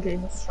 Sideburn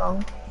game is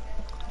strong.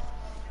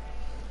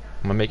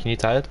 Am I making you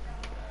tired?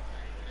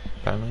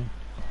 Apparently.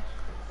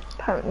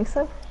 Apparently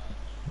so.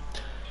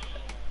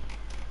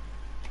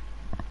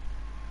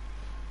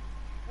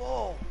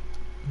 Whoa!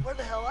 Where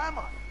the hell am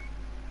I?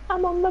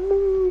 I'm on the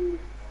moon.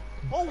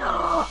 Holy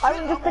I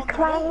shit, wonder if I'm the on the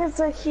moon. clangers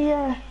are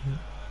here.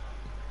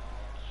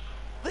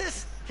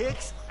 This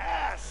kicks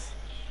ass.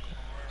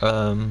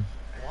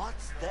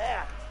 What's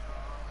that?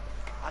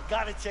 I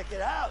gotta check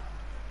it out.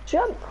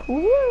 Jump.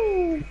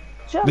 Woo.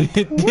 Jump.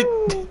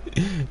 Woo.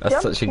 That's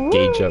Jump, such a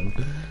gay woo. jump.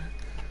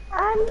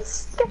 I'm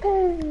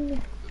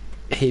skipping.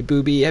 Hey,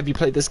 Booby, have you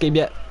played this game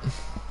yet?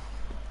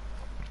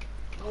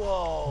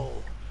 Whoa.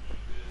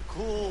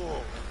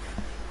 Cool.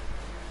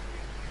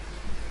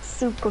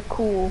 Super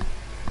cool.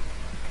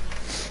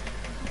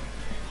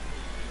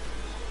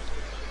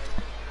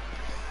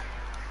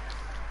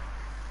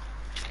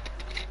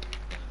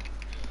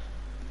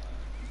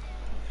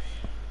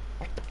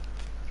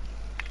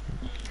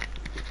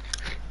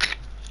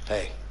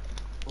 Hey.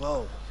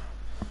 Whoa.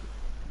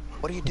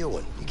 What are you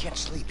doing? You can't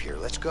sleep here.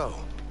 Let's go.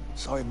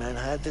 Sorry, man.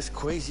 I had this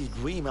crazy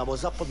dream. I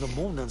was up on the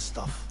moon and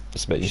stuff.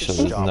 Just making sure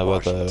should there's stop no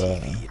watching other.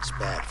 TV. It's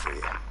bad for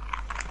you.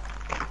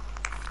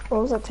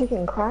 What was that,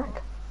 taking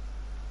crack?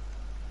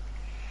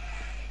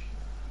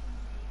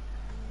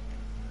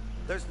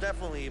 There's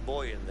definitely a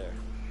boy in there.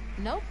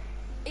 Nope,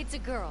 it's a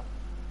girl.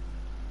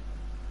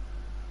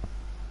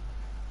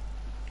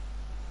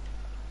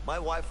 My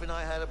wife and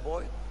I had a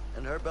boy,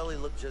 and her belly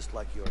looked just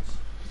like yours.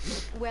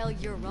 Well,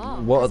 you're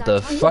wrong. What 'cause the I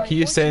talked to fuck my are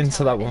you saying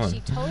to that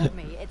fortune teller, and woman? She told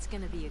me it's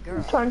gonna be a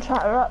girl. Try and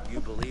chat her up. You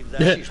believe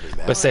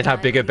that? We're saying how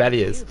big her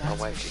belly is. My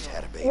wife, she's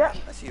had a baby. Yeah.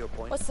 I see your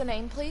point. What's the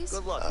name, please?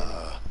 Good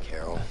luck.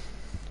 Carol.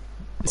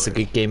 It's a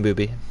good game,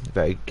 Booby.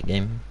 Very good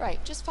game.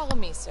 Right, just follow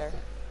me, sir.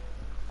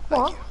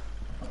 Thank What? you.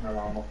 No,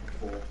 I'm off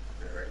before.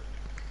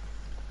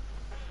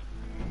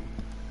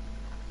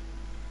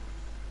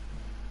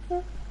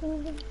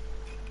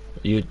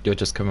 You're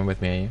just coming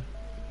with me, are you?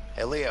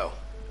 Hey, Leo.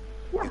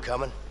 You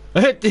coming?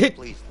 Please.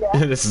 Please.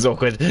 This is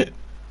awkward.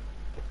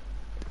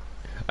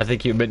 I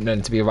think you're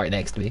meant to be right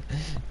next to me.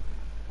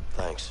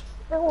 Thanks.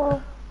 Oh,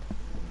 well.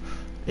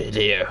 Hey,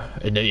 Leo,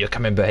 I know you're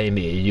coming behind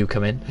me. Are you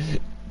coming?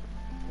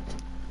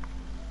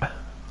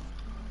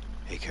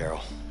 Hey,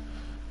 Carol.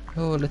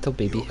 Oh, little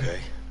baby. You okay?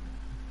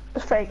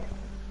 It's fake.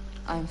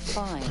 I'm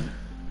fine.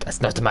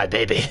 That's not my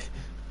baby.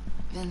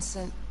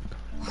 Vincent,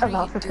 what And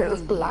are that's you if it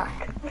was doing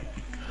black.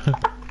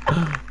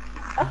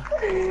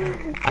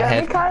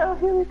 had Kyle,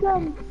 here we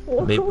come.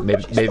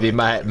 maybe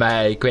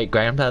my great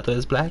grandfather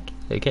is black.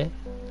 Okay.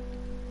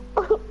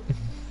 So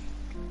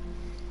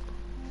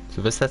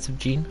recessive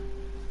gene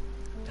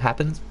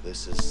happens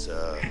This is,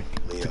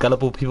 Leo. to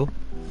gullible people.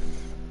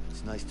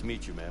 It's nice to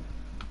meet you, ma'am.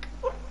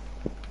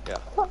 Yeah.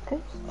 Okay.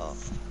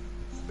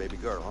 Baby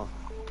girl, huh?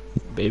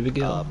 Baby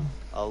girl.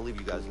 I'll leave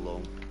you guys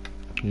alone.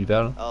 You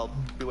better. I'll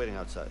be waiting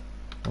outside.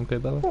 Okay,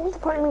 Bella. What's the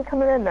point of me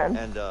coming in then?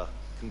 And,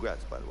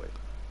 congrats, by the way.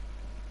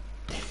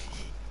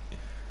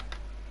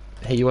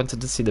 Hey, you wanted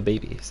to see the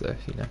baby, so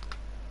you know.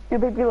 Your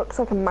baby looks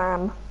like a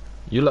man.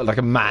 You look like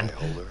a man. I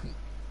hold her.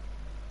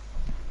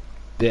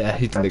 Yeah,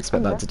 he didn't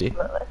expect that, did he?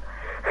 Okay.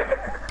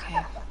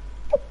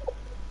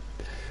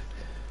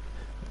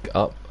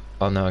 Oh,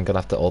 oh no, I'm gonna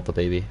have to hold the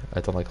baby.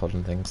 I don't like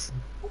holding things.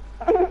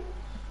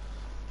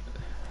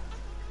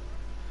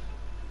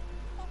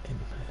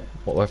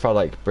 What if I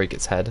like break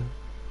its head?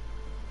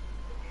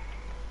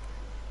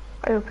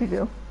 I hope you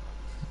do.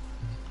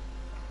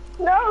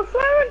 No,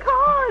 Simon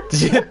can't!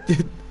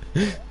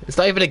 It's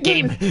not even a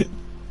game.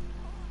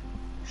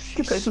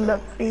 Stupid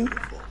love scene.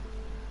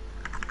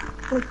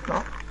 No, it's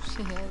not.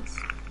 She is.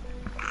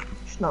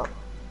 It's not.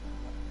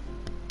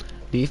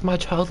 Leave my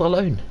child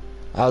alone.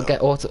 I'll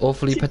get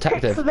awfully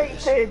protective.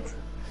 Pixelated.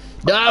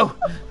 No!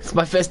 It's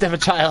my first ever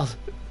child.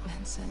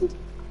 Vincent,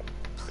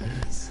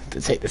 please.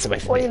 Don't take this away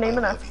from What are me. you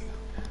naming her?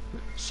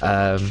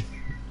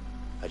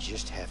 I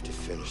just have to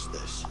finish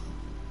this.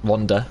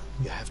 Wanda.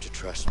 You have to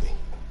trust me,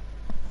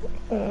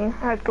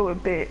 I'd go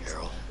with Bit.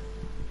 Carol.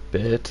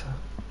 Bird.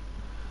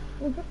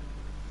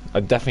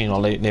 I'm definitely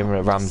not naming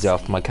her Ramsey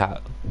after my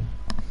cat.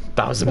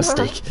 That was a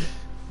mistake.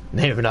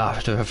 Naming her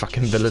after a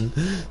fucking villain.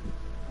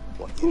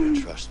 I want you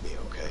to trust me,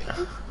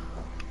 okay?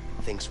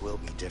 Things will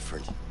be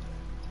different.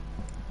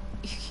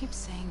 You keep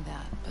saying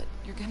that, but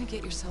you're gonna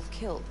get yourself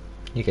killed.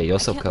 You get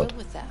yourself I can't killed.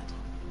 live with that.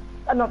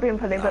 I'm not being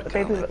funny, but the Not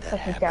baby gonna let looks that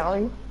like a happen.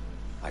 galley.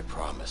 I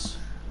promise.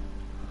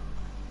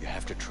 You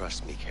have to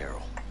trust me,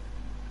 Carol.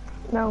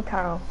 No,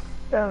 Carol.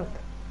 Don't.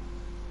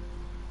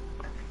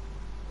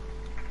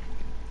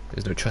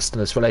 There's no trust in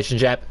this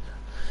relationship.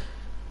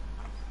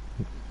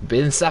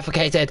 Being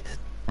suffocated.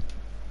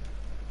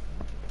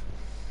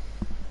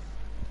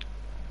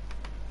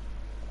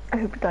 I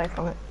hope you die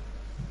from it.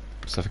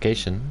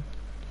 Suffocation?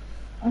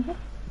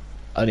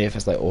 Only if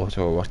it's like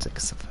autoerotic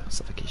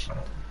suffocation.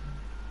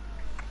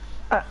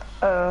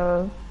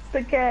 Uh-oh.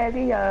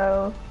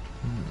 Spaghetti-o.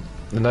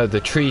 No, the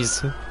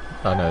trees.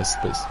 Oh no, it's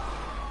this.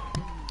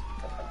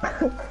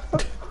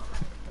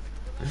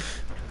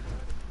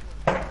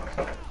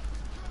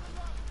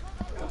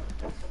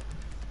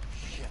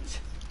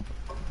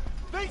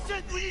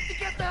 Vincent, we need to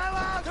get the hell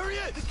out! There he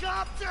is! The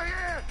cops are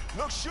here!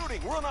 No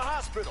shooting, we're in the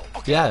hospital.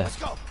 Okay, Yeah, let's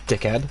go.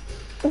 dickhead.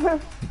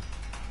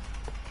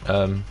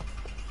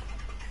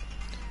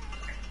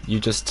 You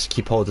just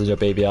keep holding your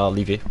baby, I'll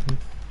leave you.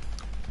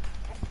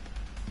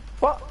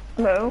 What?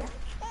 No.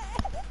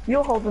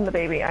 You're holding the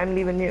baby, I'm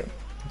leaving you.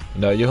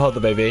 No, you hold the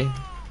baby.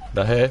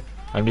 No, here.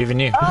 I'm leaving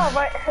you. Oh,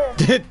 right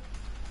here.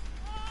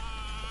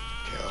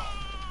 Carol.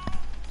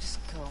 Just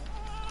go.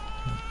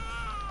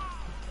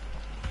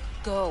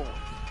 Go.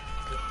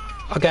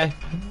 Okay.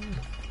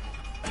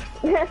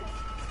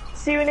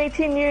 See you in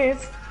 18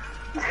 years.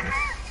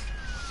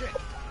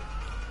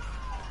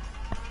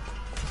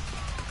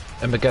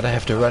 And we're gonna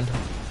have to run.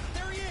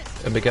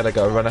 And we're gonna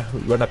go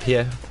run up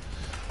here.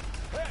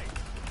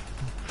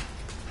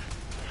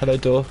 Hello,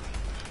 door.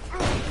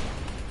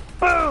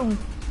 Boom!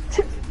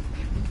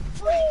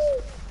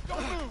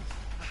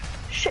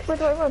 Shit, where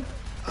do I run?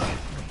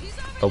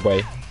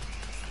 Away.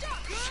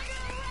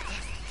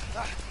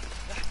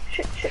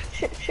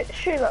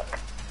 Shit, look.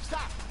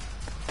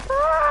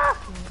 Ah!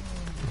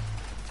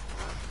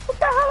 What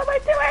the hell am I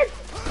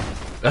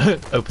doing?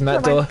 Open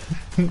that door.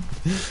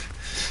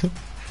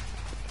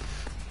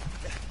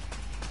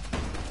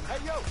 Hey,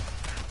 yo!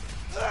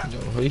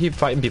 You keep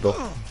fighting people.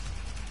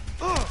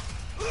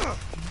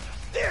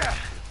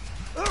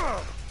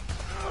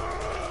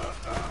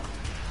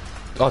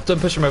 Oh, don't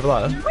push him over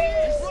there.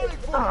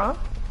 Aw.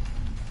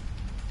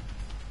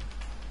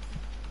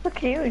 Look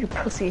at you, you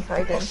pussy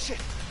hiding.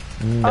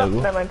 No. Oh,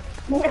 never mind.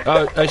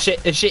 Oh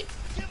shit.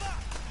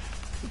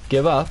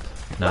 Give up?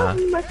 Nah.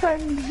 Run, my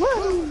friend,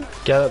 run!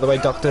 Get out of the way,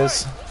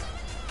 doctors.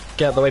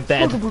 Get out of the way,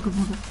 bed.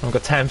 I've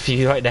got time for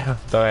you right now.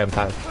 Though I am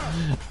tired.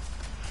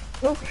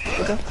 Oh,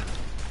 sugar.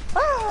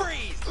 Ah!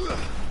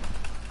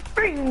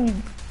 Freeze!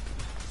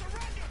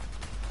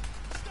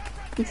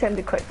 He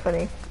sounded quite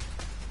funny.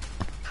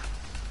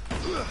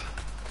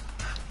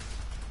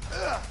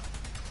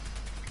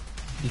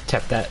 You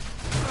tap that.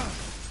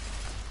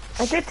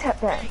 I did tap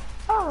that.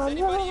 Oh,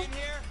 Anybody no. in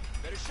here?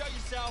 Better show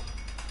yourself.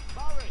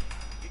 Murray,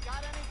 you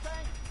got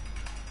anything?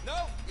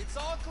 No, it's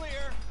all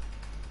clear.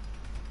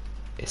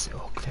 Is it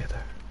all clear though?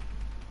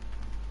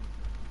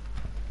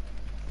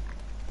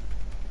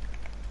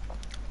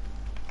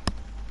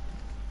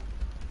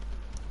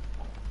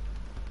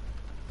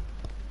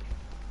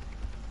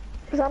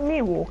 Is that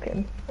me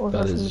walking? Or is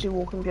That that is- somebody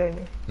walking behind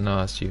me? No,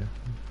 that's you.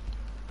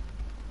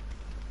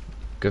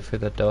 Go through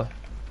that door.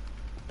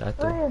 That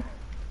Oh,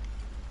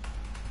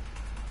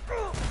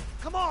 yeah.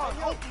 Come on,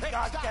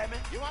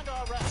 goddammit! You under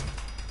arrest.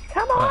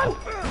 Come on!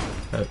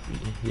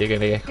 You're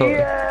gonna get caught.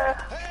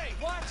 Yeah! Hey,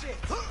 watch it!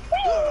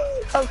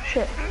 Oh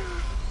shit.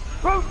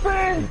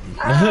 Roasting!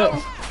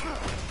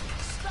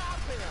 Stop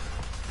him!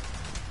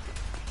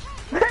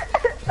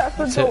 That's a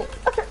That's joke.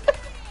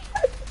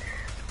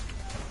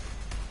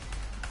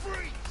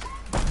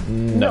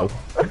 No.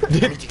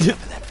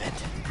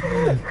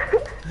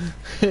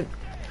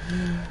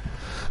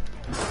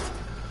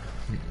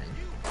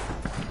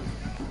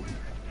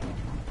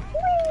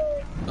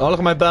 Oh, look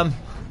at my bum.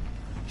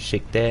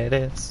 Shake that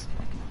ass.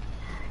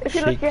 If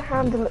you look at your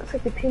hand, it looks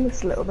like a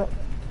penis a little bit.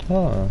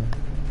 Oh.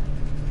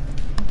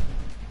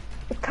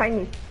 It's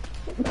tiny.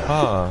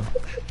 Ah.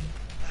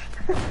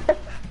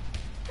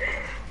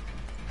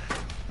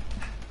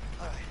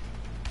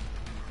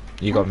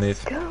 You got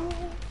moved. Go.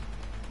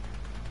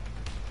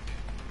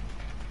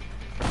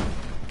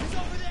 He's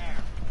over there!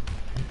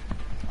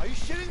 Are you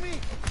shitting me?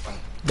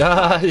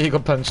 Ah, you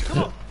got punched.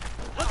 Come on,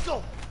 let's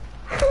go!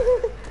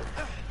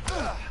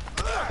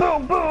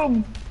 Boom,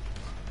 boom!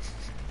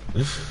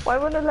 Why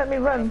wouldn't it let me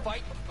run?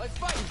 Fight, let's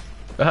fight!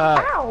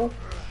 Ah. Ow!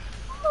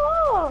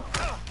 Oh!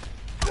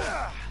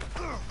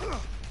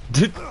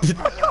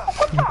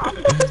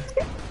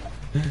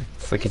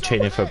 It's like you're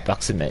training for a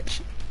boxing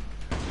match.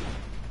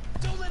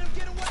 Don't let him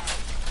get away!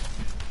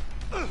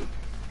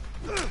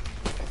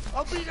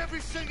 I'll beat every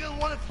single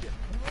one of you!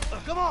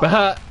 Come on!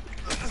 Ah.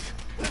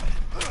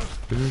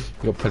 You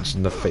got punched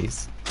in the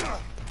face.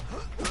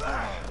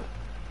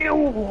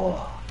 Ew!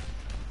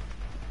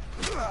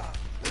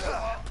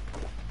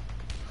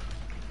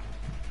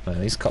 Man,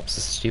 these cops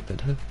are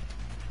stupid.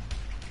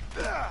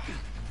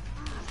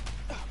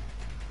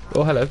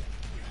 Oh, hello.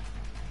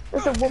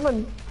 There's a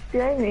woman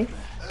behind me.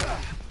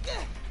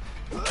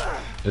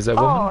 Is there a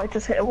Oh, woman? I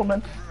just hit a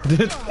woman. How's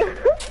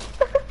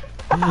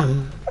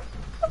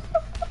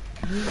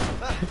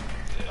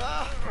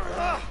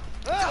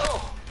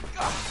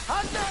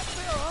that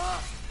feel, huh?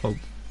 Oh.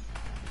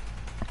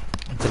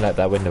 Didn't like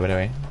that window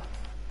anyway.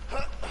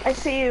 I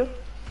see you.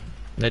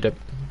 No, don't.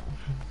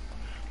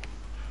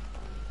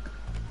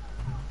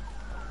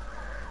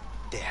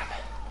 Damn.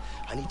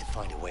 I need to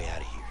find a way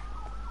out of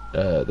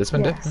here. This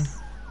window? Yes.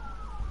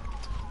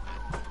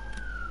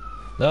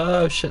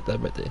 Oh shit, that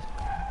right there.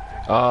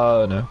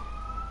 Oh no.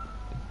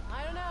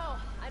 I don't know.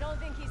 I don't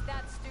think he's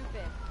that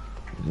stupid.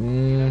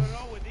 Mm.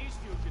 with these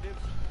fugitives.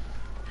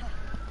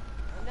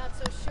 I'm not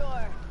so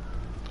sure.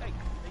 Hey,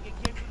 think it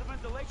came through the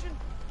ventilation?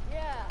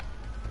 Yeah,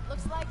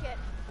 looks like it.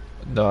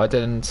 No, I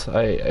didn't.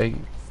 I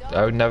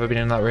would never been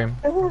in that room.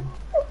 It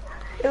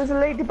was a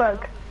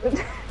ladybug.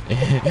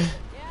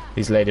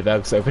 These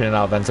ladybugs opening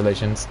our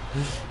ventilations.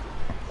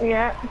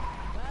 Yeah. Well, he's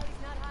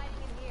not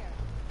hiding in here.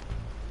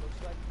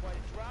 Looks like quite a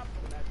drop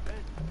from that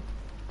vent.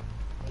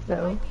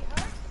 No. Might be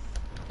hurt.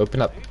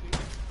 Open up.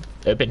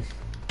 Open.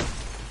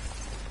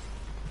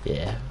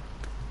 Yeah.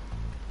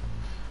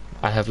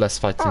 I have less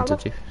fighting to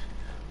do.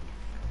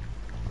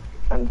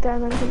 I'm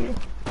down under you.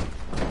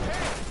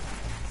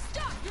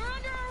 Stop! You're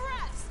under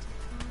arrest!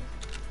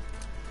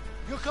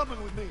 You're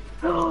coming with me.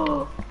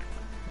 Oh,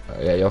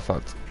 yeah, you're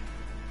fucked.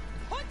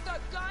 Put the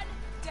gun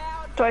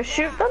down! Do I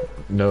shoot them?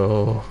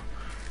 No.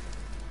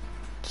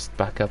 Just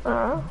back up.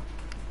 Oh.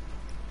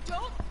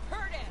 Don't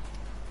hurt him!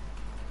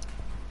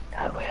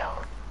 I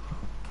will.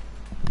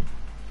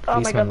 Oh my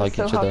Policemen god, like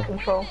that's each so hard other. to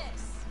control.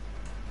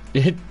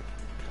 I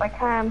I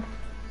can.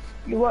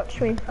 You watch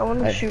me. I want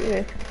to shoot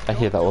you.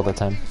 hear that all the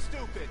time.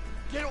 Stupid.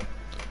 Get him.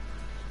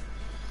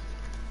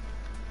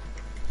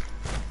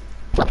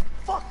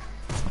 Fuck!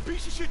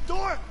 Piece of shit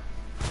door!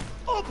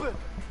 Open!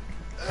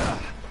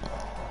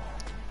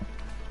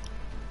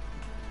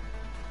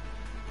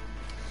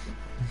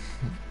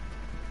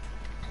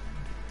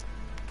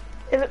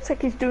 It looks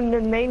like he's doing the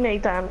nay-nay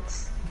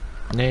dance.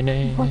 Nay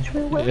nay. Watch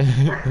me whip.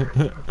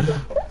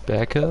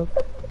 Back up.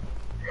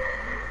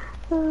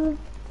 Oh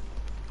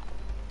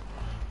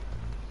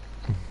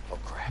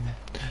crap.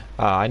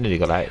 Ah, I nearly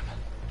got out.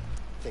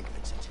 Think,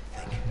 Vincent.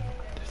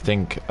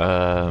 Think,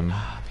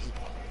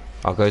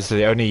 I'll go to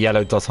the only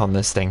yellow dot on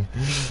this thing.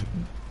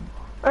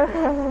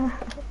 And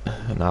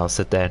I'll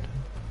sit down.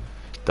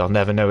 They'll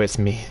never know it's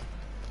me.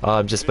 Oh,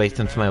 I'm just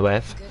waiting for my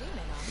wife. Good evening,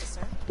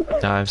 officer.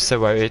 No, I'm so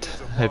worried.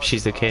 Hope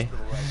she's okay. I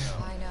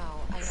know.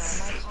 My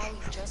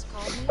colleague just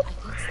called me. I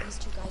think it's these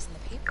two guys in the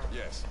paper.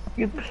 Yes.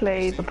 You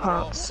play the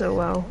part so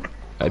well.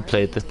 I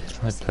played the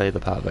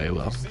part very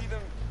well. See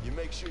them, you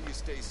make sure you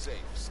stay safe.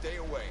 Stay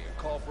away and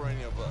call for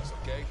any of us,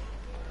 okay?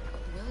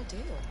 Will do.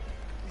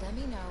 Let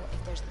me know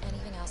if there's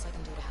anything else I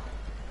can do to help.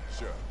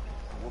 Sure.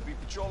 We'll be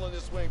patrolling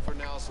this wing for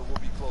now, so we'll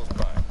be close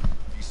by.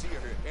 If you see or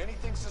hear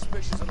anything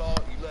suspicious at all,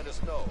 you let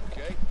us know,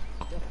 okay?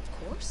 Of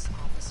course,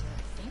 officer.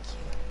 Thank you.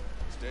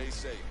 Stay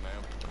safe,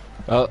 ma'am.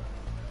 Oh,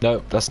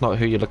 no, that's not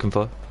who you're looking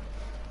for.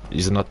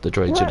 These are not the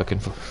droids you're looking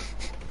for.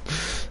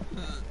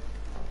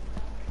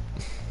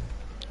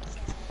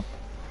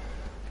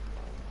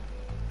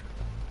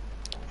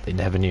 They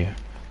never knew.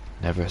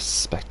 Never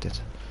suspected.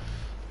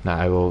 Now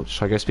I will...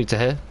 Shall I go speak to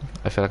her?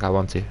 I feel like I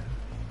want to.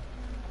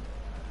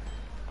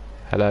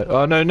 Hello.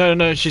 Oh no no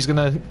no! She's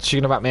gonna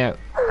back me out.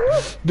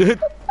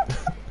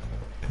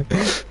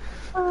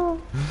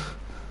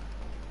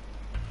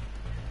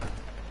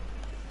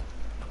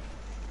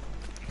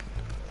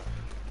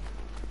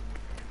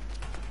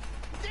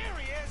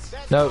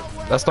 No,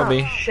 that's not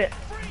me. Shit.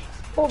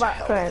 All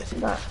that clearance.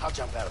 That. I'll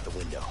jump out of the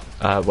window.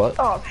 What?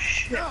 Oh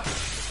shit.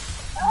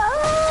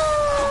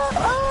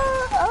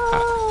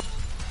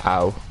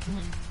 Ow.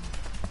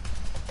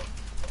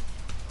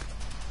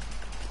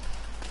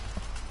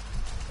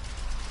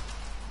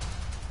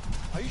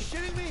 Are you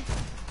shitting me?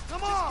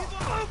 Come on!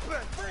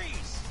 Open!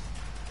 Freeze!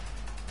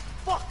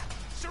 Fuck!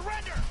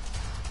 Surrender!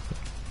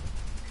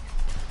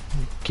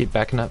 Keep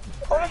backing up.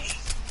 Oh,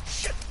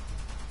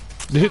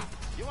 You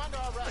under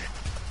arrest.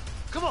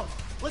 Come on,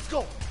 let's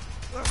go.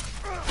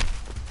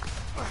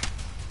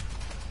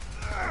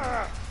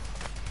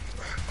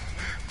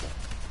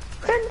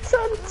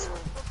 Vincent!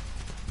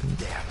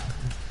 Damn.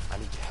 I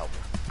need to help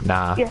her.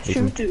 Nah. Yes,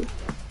 you do.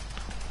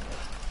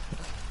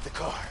 The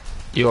car.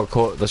 You got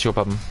caught. That's your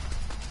problem.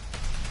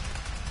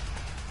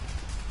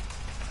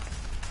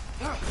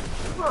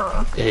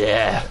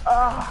 Yeah.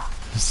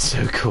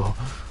 So cool.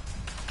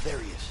 There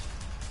he is.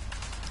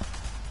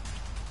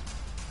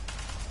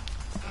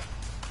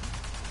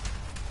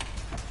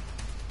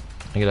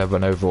 I'm gonna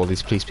run over all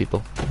these police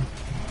people.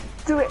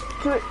 Do it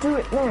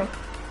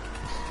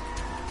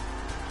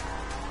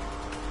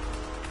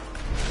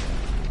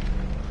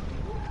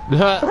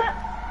now.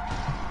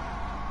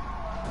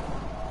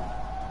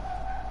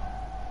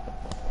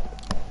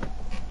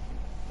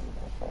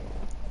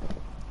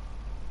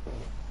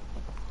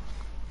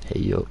 Hey,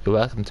 you're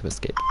welcome to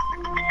escape.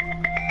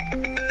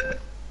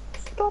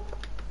 Stop.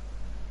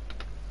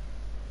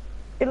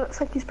 It looks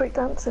like he's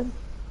breakdancing.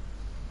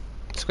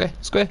 Square,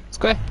 square,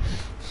 square.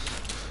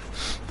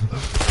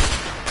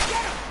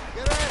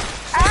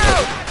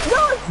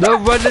 Ow! No,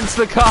 run into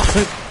the car.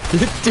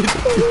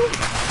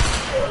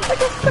 I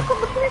got stuck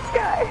on the police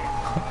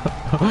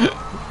guy.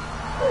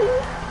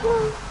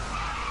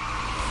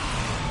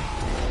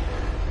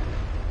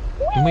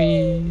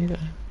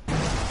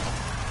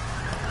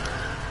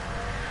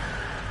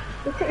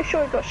 I'm pretty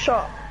sure he got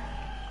shot.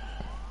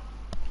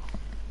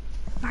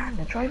 Man,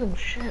 they're driving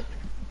shit.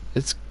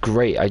 It's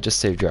great. I just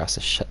saved your ass.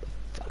 Shut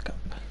the fuck up.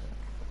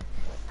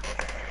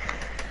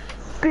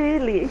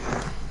 Billy.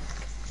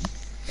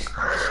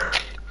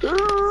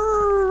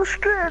 Ooh,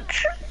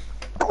 stretch.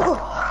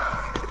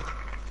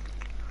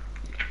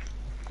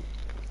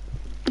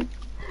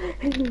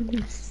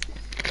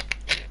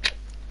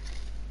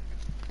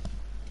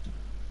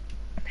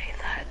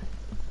 Nathan.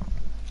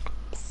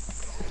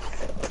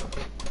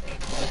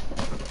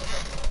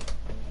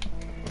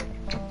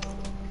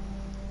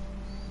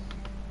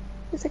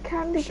 It's a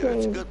candy Sure,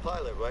 it's a cane. good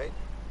pilot, right?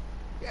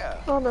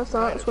 Yeah. Oh, that's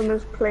not. It's one of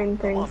those plain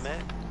Come on, things.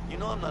 man. You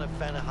know I'm not a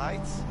fan of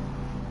heights.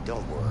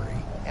 Don't worry.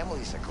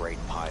 Emily's a great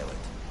pilot.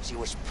 She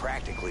was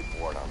practically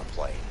born on a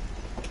plane.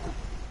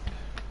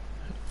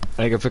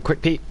 I go for a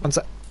quick pee. One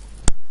sec.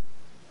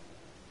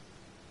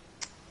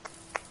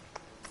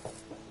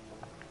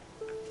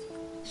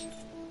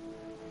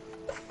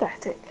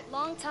 Pathetic.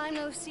 Long time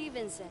no see,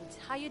 Vincent.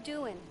 How you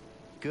doing?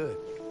 Good.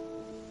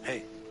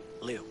 Hey,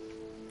 Leo.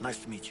 Nice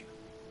to meet you.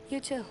 You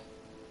too.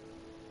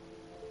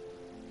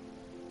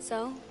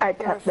 So, I you're a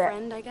cut that.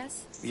 friend, I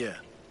guess? Yeah.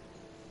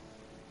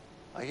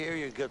 I hear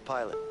you're a good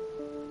pilot.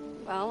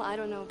 Well, I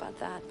don't know about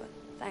that, but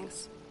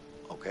thanks.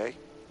 Okay.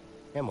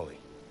 Emily,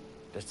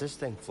 does this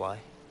thing fly?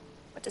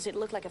 But does it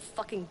look like a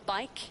fucking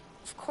bike?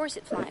 Of course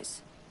it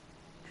flies.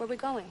 Where we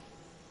going?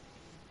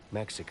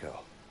 Mexico.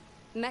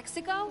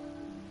 Mexico?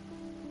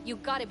 You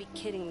gotta be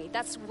kidding me.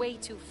 That's way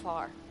too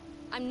far.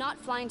 I'm not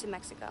flying to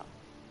Mexico.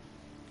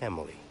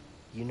 Emily,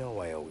 you know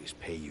I always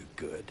pay you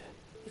good.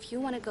 If you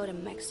want to go to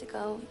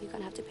Mexico, you're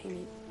gonna have to pay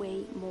me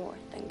way more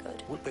than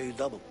good. We'll pay you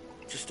double.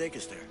 Just take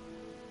us there.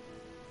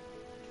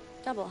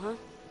 Double, huh?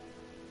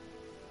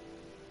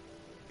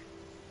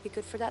 You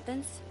good for that,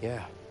 Vince?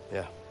 Yeah.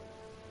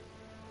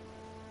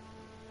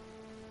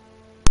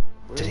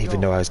 Didn't even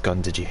know I was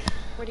gone, did you?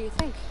 Where do you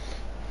think?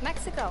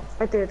 Mexico.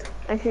 I did.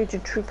 I heard you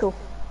trickle.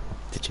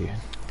 Did you?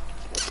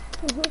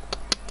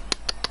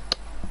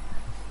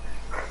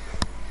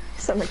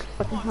 Sound like a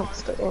fucking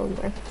hamster on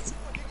there.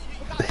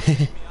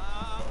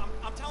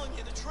 I'm telling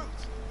you the truth.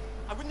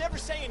 I would never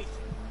say anything.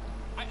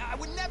 I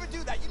would never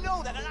do that. You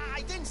know that, and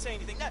I didn't say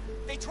anything.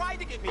 They tried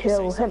to get me to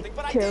say something,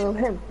 but I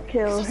didn't.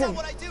 Kill This is him.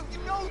 not what I do.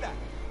 You know that.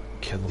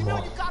 Kill You them know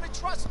all. you gotta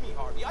trust me,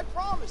 Harvey. I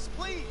promise.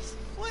 Please.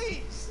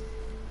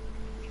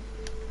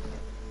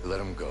 Let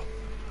him go.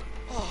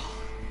 Oh,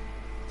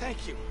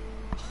 thank you.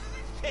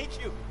 Thank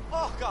you.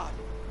 Oh, God.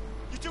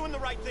 You're doing the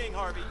right thing,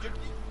 Harvey.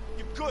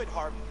 You're good,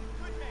 Harvey.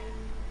 Good man.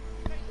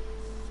 Thank you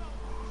so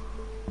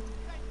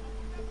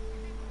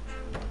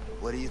much.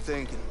 What are you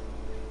thinking?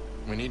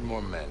 We need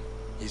more men.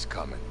 He's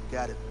coming.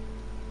 Got it.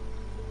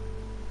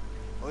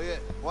 Oye,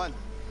 Juan,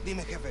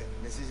 dime, jefe.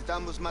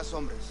 Necesitamos más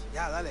hombres.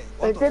 Ya, dale.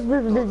 ¿Cuántos?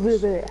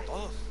 Todos.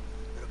 Todos.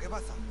 ¿Pero qué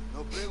pasa?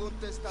 No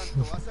preguntes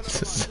tanto. Haz a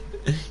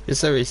la You're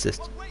so racist.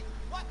 Wait,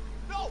 what?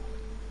 No!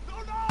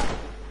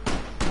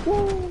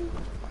 No!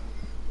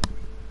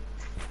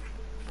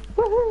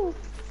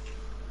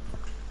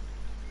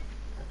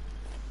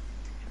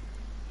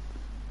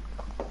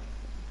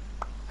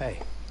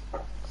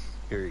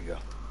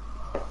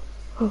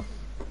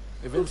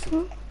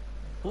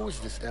 Who is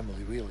this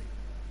Emily, really?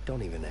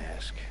 Don't even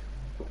ask.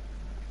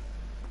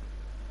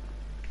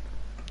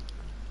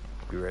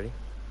 You ready?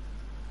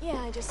 Yeah,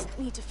 I just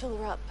need to fill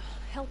her up.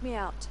 Help me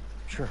out.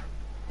 Sure.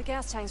 The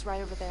gas tank's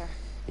right over there.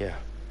 Yeah.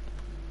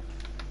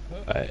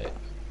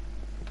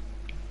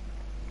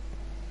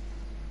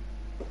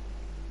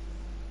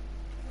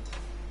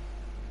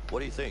 What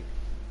do you think?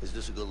 Is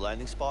this a good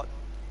landing spot?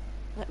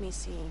 Let me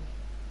see.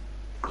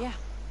 Yeah,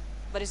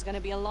 but it's gonna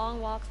be a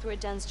long walk through a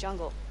dense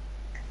jungle.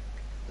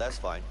 That's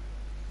fine.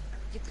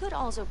 You could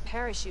also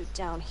parachute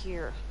down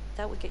here.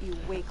 That would get you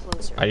way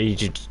closer. I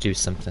need you to do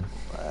something.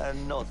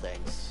 No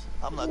thanks.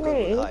 I'm not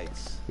good with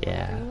heights.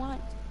 Yeah. Whatever you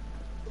want.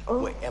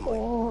 Wait, Emily.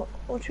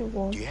 What you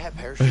want? Do you have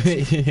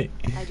parachutes?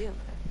 I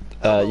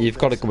do. You've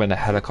got to go in a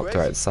helicopter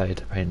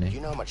outside, apparently. Do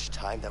you know how much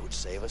time that would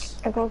save us?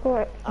 I gotta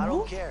go. I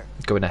don't care.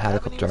 Go in a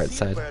helicopter I haven't even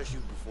seen a outside.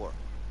 parachute before.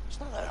 It's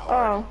not that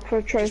hard. Oh, for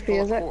a Just trophy,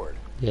 pull is a it? cord.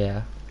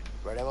 Yeah.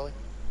 Right, Emily?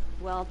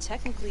 Well,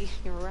 technically,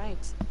 you're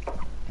right.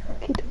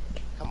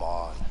 Come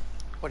on.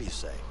 What do you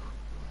say?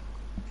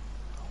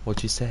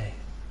 What'd you say?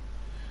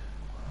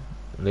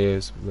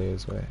 Leo's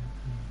way.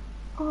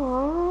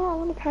 Oh, I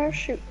want a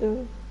parachute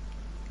though.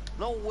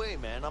 No way,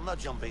 man. I'm not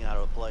jumping out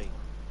of a plane.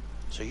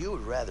 So you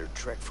would rather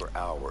trek for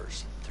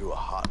hours through a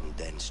hot and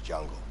dense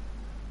jungle?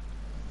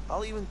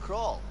 I'll even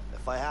crawl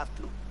if I have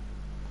to.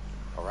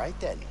 All right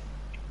then,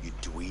 you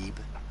dweeb.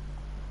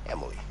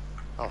 Emily,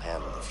 I'll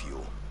handle the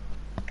fuel.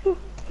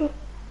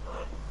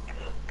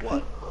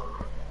 What?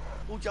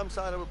 Who jumps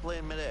out of a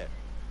plane midair?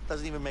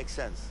 Doesn't even make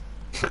sense.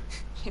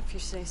 If you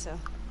say so.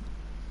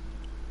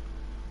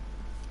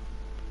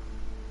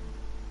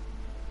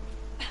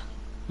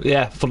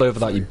 Yeah, fall over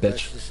that, you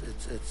bitch.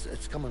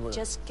 It's coming with.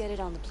 Just get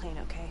it on the plane,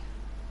 okay?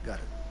 Got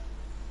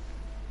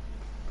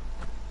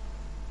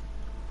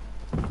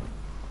it.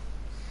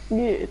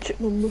 Yeah, check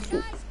my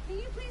muscle. Guys, can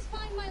you please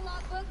find my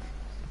logbook?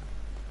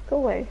 Go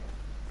away.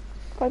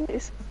 Find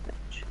this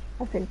bitch.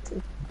 I think so.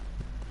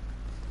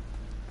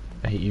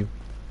 I hate you.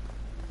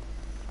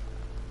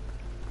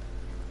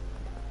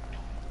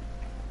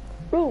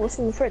 Ooh, what's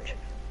in the fridge?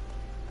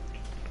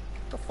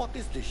 The fuck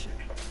is this shit?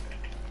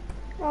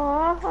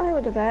 Aw, I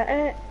would have bet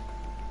it.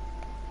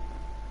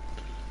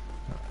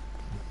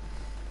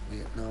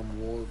 Vietnam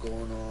War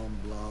going on,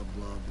 blah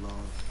blah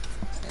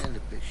blah, and a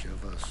picture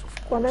of us, of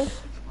course. One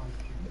is.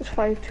 It's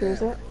 5-2,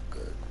 is it? Look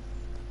good.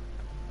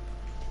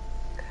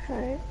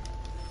 Okay.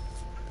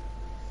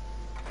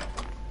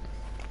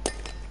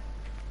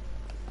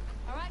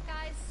 Alright,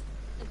 guys.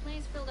 The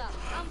plane's filled up.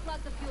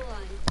 Unplug the fuel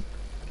line.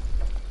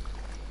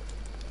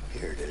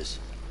 Here it is.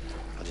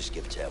 I'll just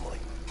give it to Emily.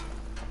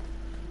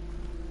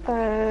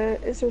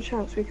 Is there a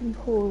chance we can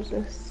pause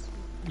this?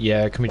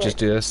 Yeah, can we just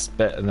do this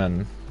bit and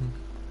then...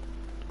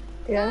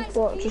 Yeah, Guys,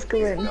 what? can Just you go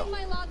please in. find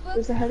my logbook?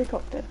 There's a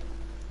helicopter.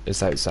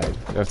 It's outside.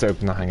 You have to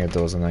open the hangar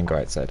doors and then go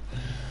outside.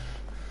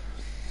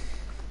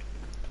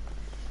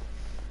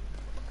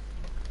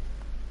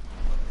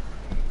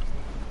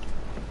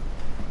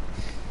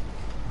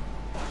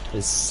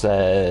 It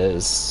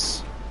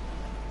says...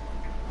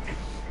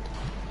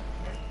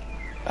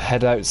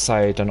 Head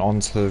outside and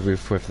onto the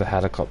roof with the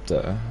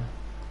helicopter.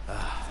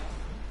 I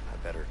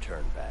better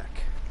turn back.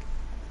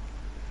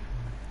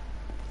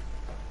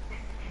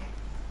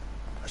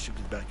 I should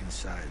get back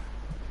inside.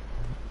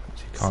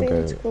 You can't Seem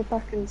go... to go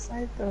back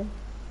inside though.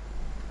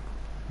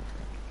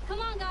 Come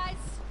on, guys.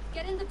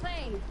 Get in the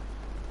plane.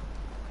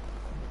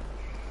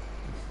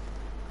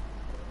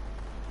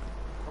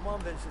 Come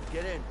on, Vincent,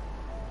 get in.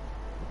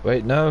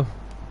 Wait, no.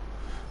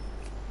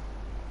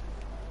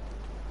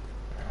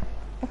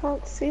 I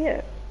can't see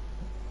it.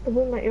 It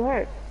won't let you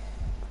out.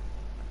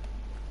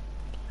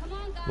 Come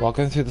on, guys. While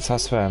going through the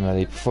task for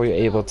Emily, before you're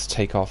able to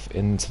take off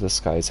into the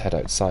skies, head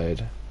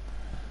outside.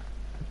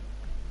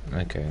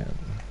 Okay,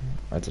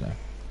 I don't know.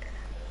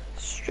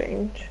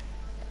 Strange.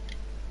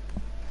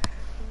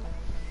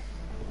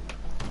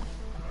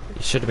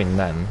 It should have been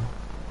then.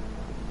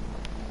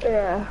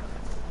 Yeah.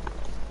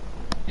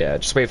 Yeah,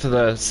 just wait for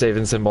the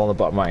saving symbol on the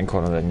bottom right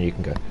corner, then you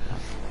can go.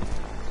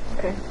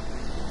 Okay.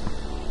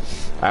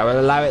 I will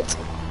allow it.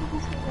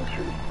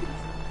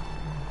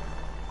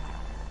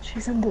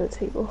 She's under the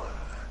table.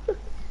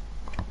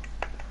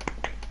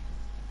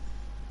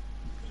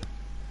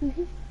 There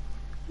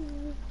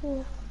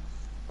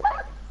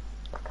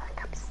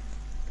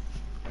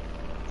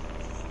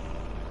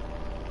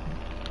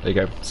you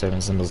go,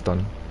 saving symbol's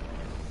done.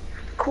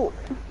 Cool.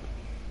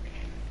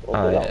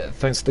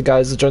 Thanks to the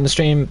guys that joined the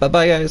stream. Bye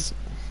bye, guys.